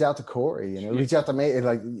 reach out to Corey, reach out to me.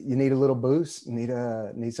 Like, you need a little boost, you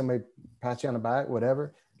need somebody to pat you on the back,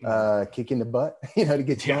 whatever, kick in the butt, to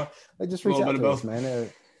get you on. Like, just reach out to us, man.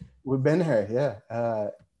 We've been there.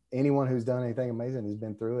 Yeah. Anyone who's done anything amazing has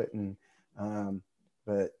been through it. And,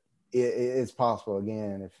 but it's possible.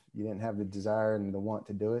 Again, if you didn't have the desire and the want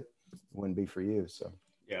to do it, it wouldn't be for you. So,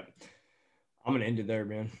 yeah, I'm going to end it there,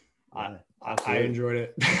 man. I enjoyed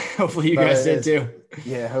it. Hopefully you guys did too.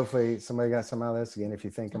 Yeah, hopefully somebody got some out of this. Again, if you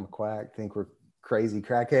think I'm a quack, think we're crazy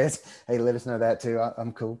crackheads, hey, let us know that too.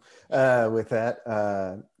 I'm cool with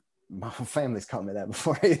that. My family's called me that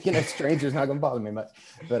before. Strangers not gonna bother me much.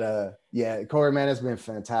 But Corey, man, it's been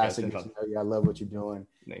fantastic. I love what you're doing.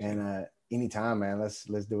 Thanks, and anytime, man. Let's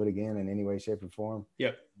do it again in any way, shape, or form.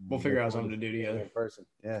 Yep. We'll figure out something to do together. In person.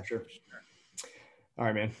 Yeah. Sure. All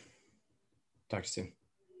right, man. Talk to you soon.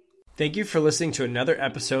 Thank you for listening to another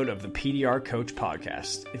episode of the PDR Coach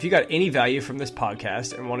Podcast. If you got any value from this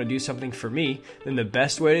podcast and want to do something for me, then the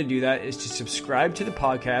best way to do that is to subscribe to the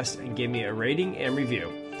podcast and give me a rating and review.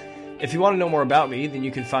 If you want to know more about me, then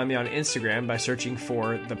you can find me on Instagram by searching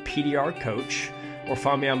for the PDR Coach, or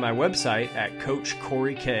find me on my website at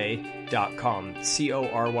coachcoryk.com,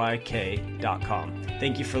 CORYK.com.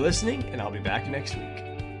 Thank you for listening, and I'll be back next week.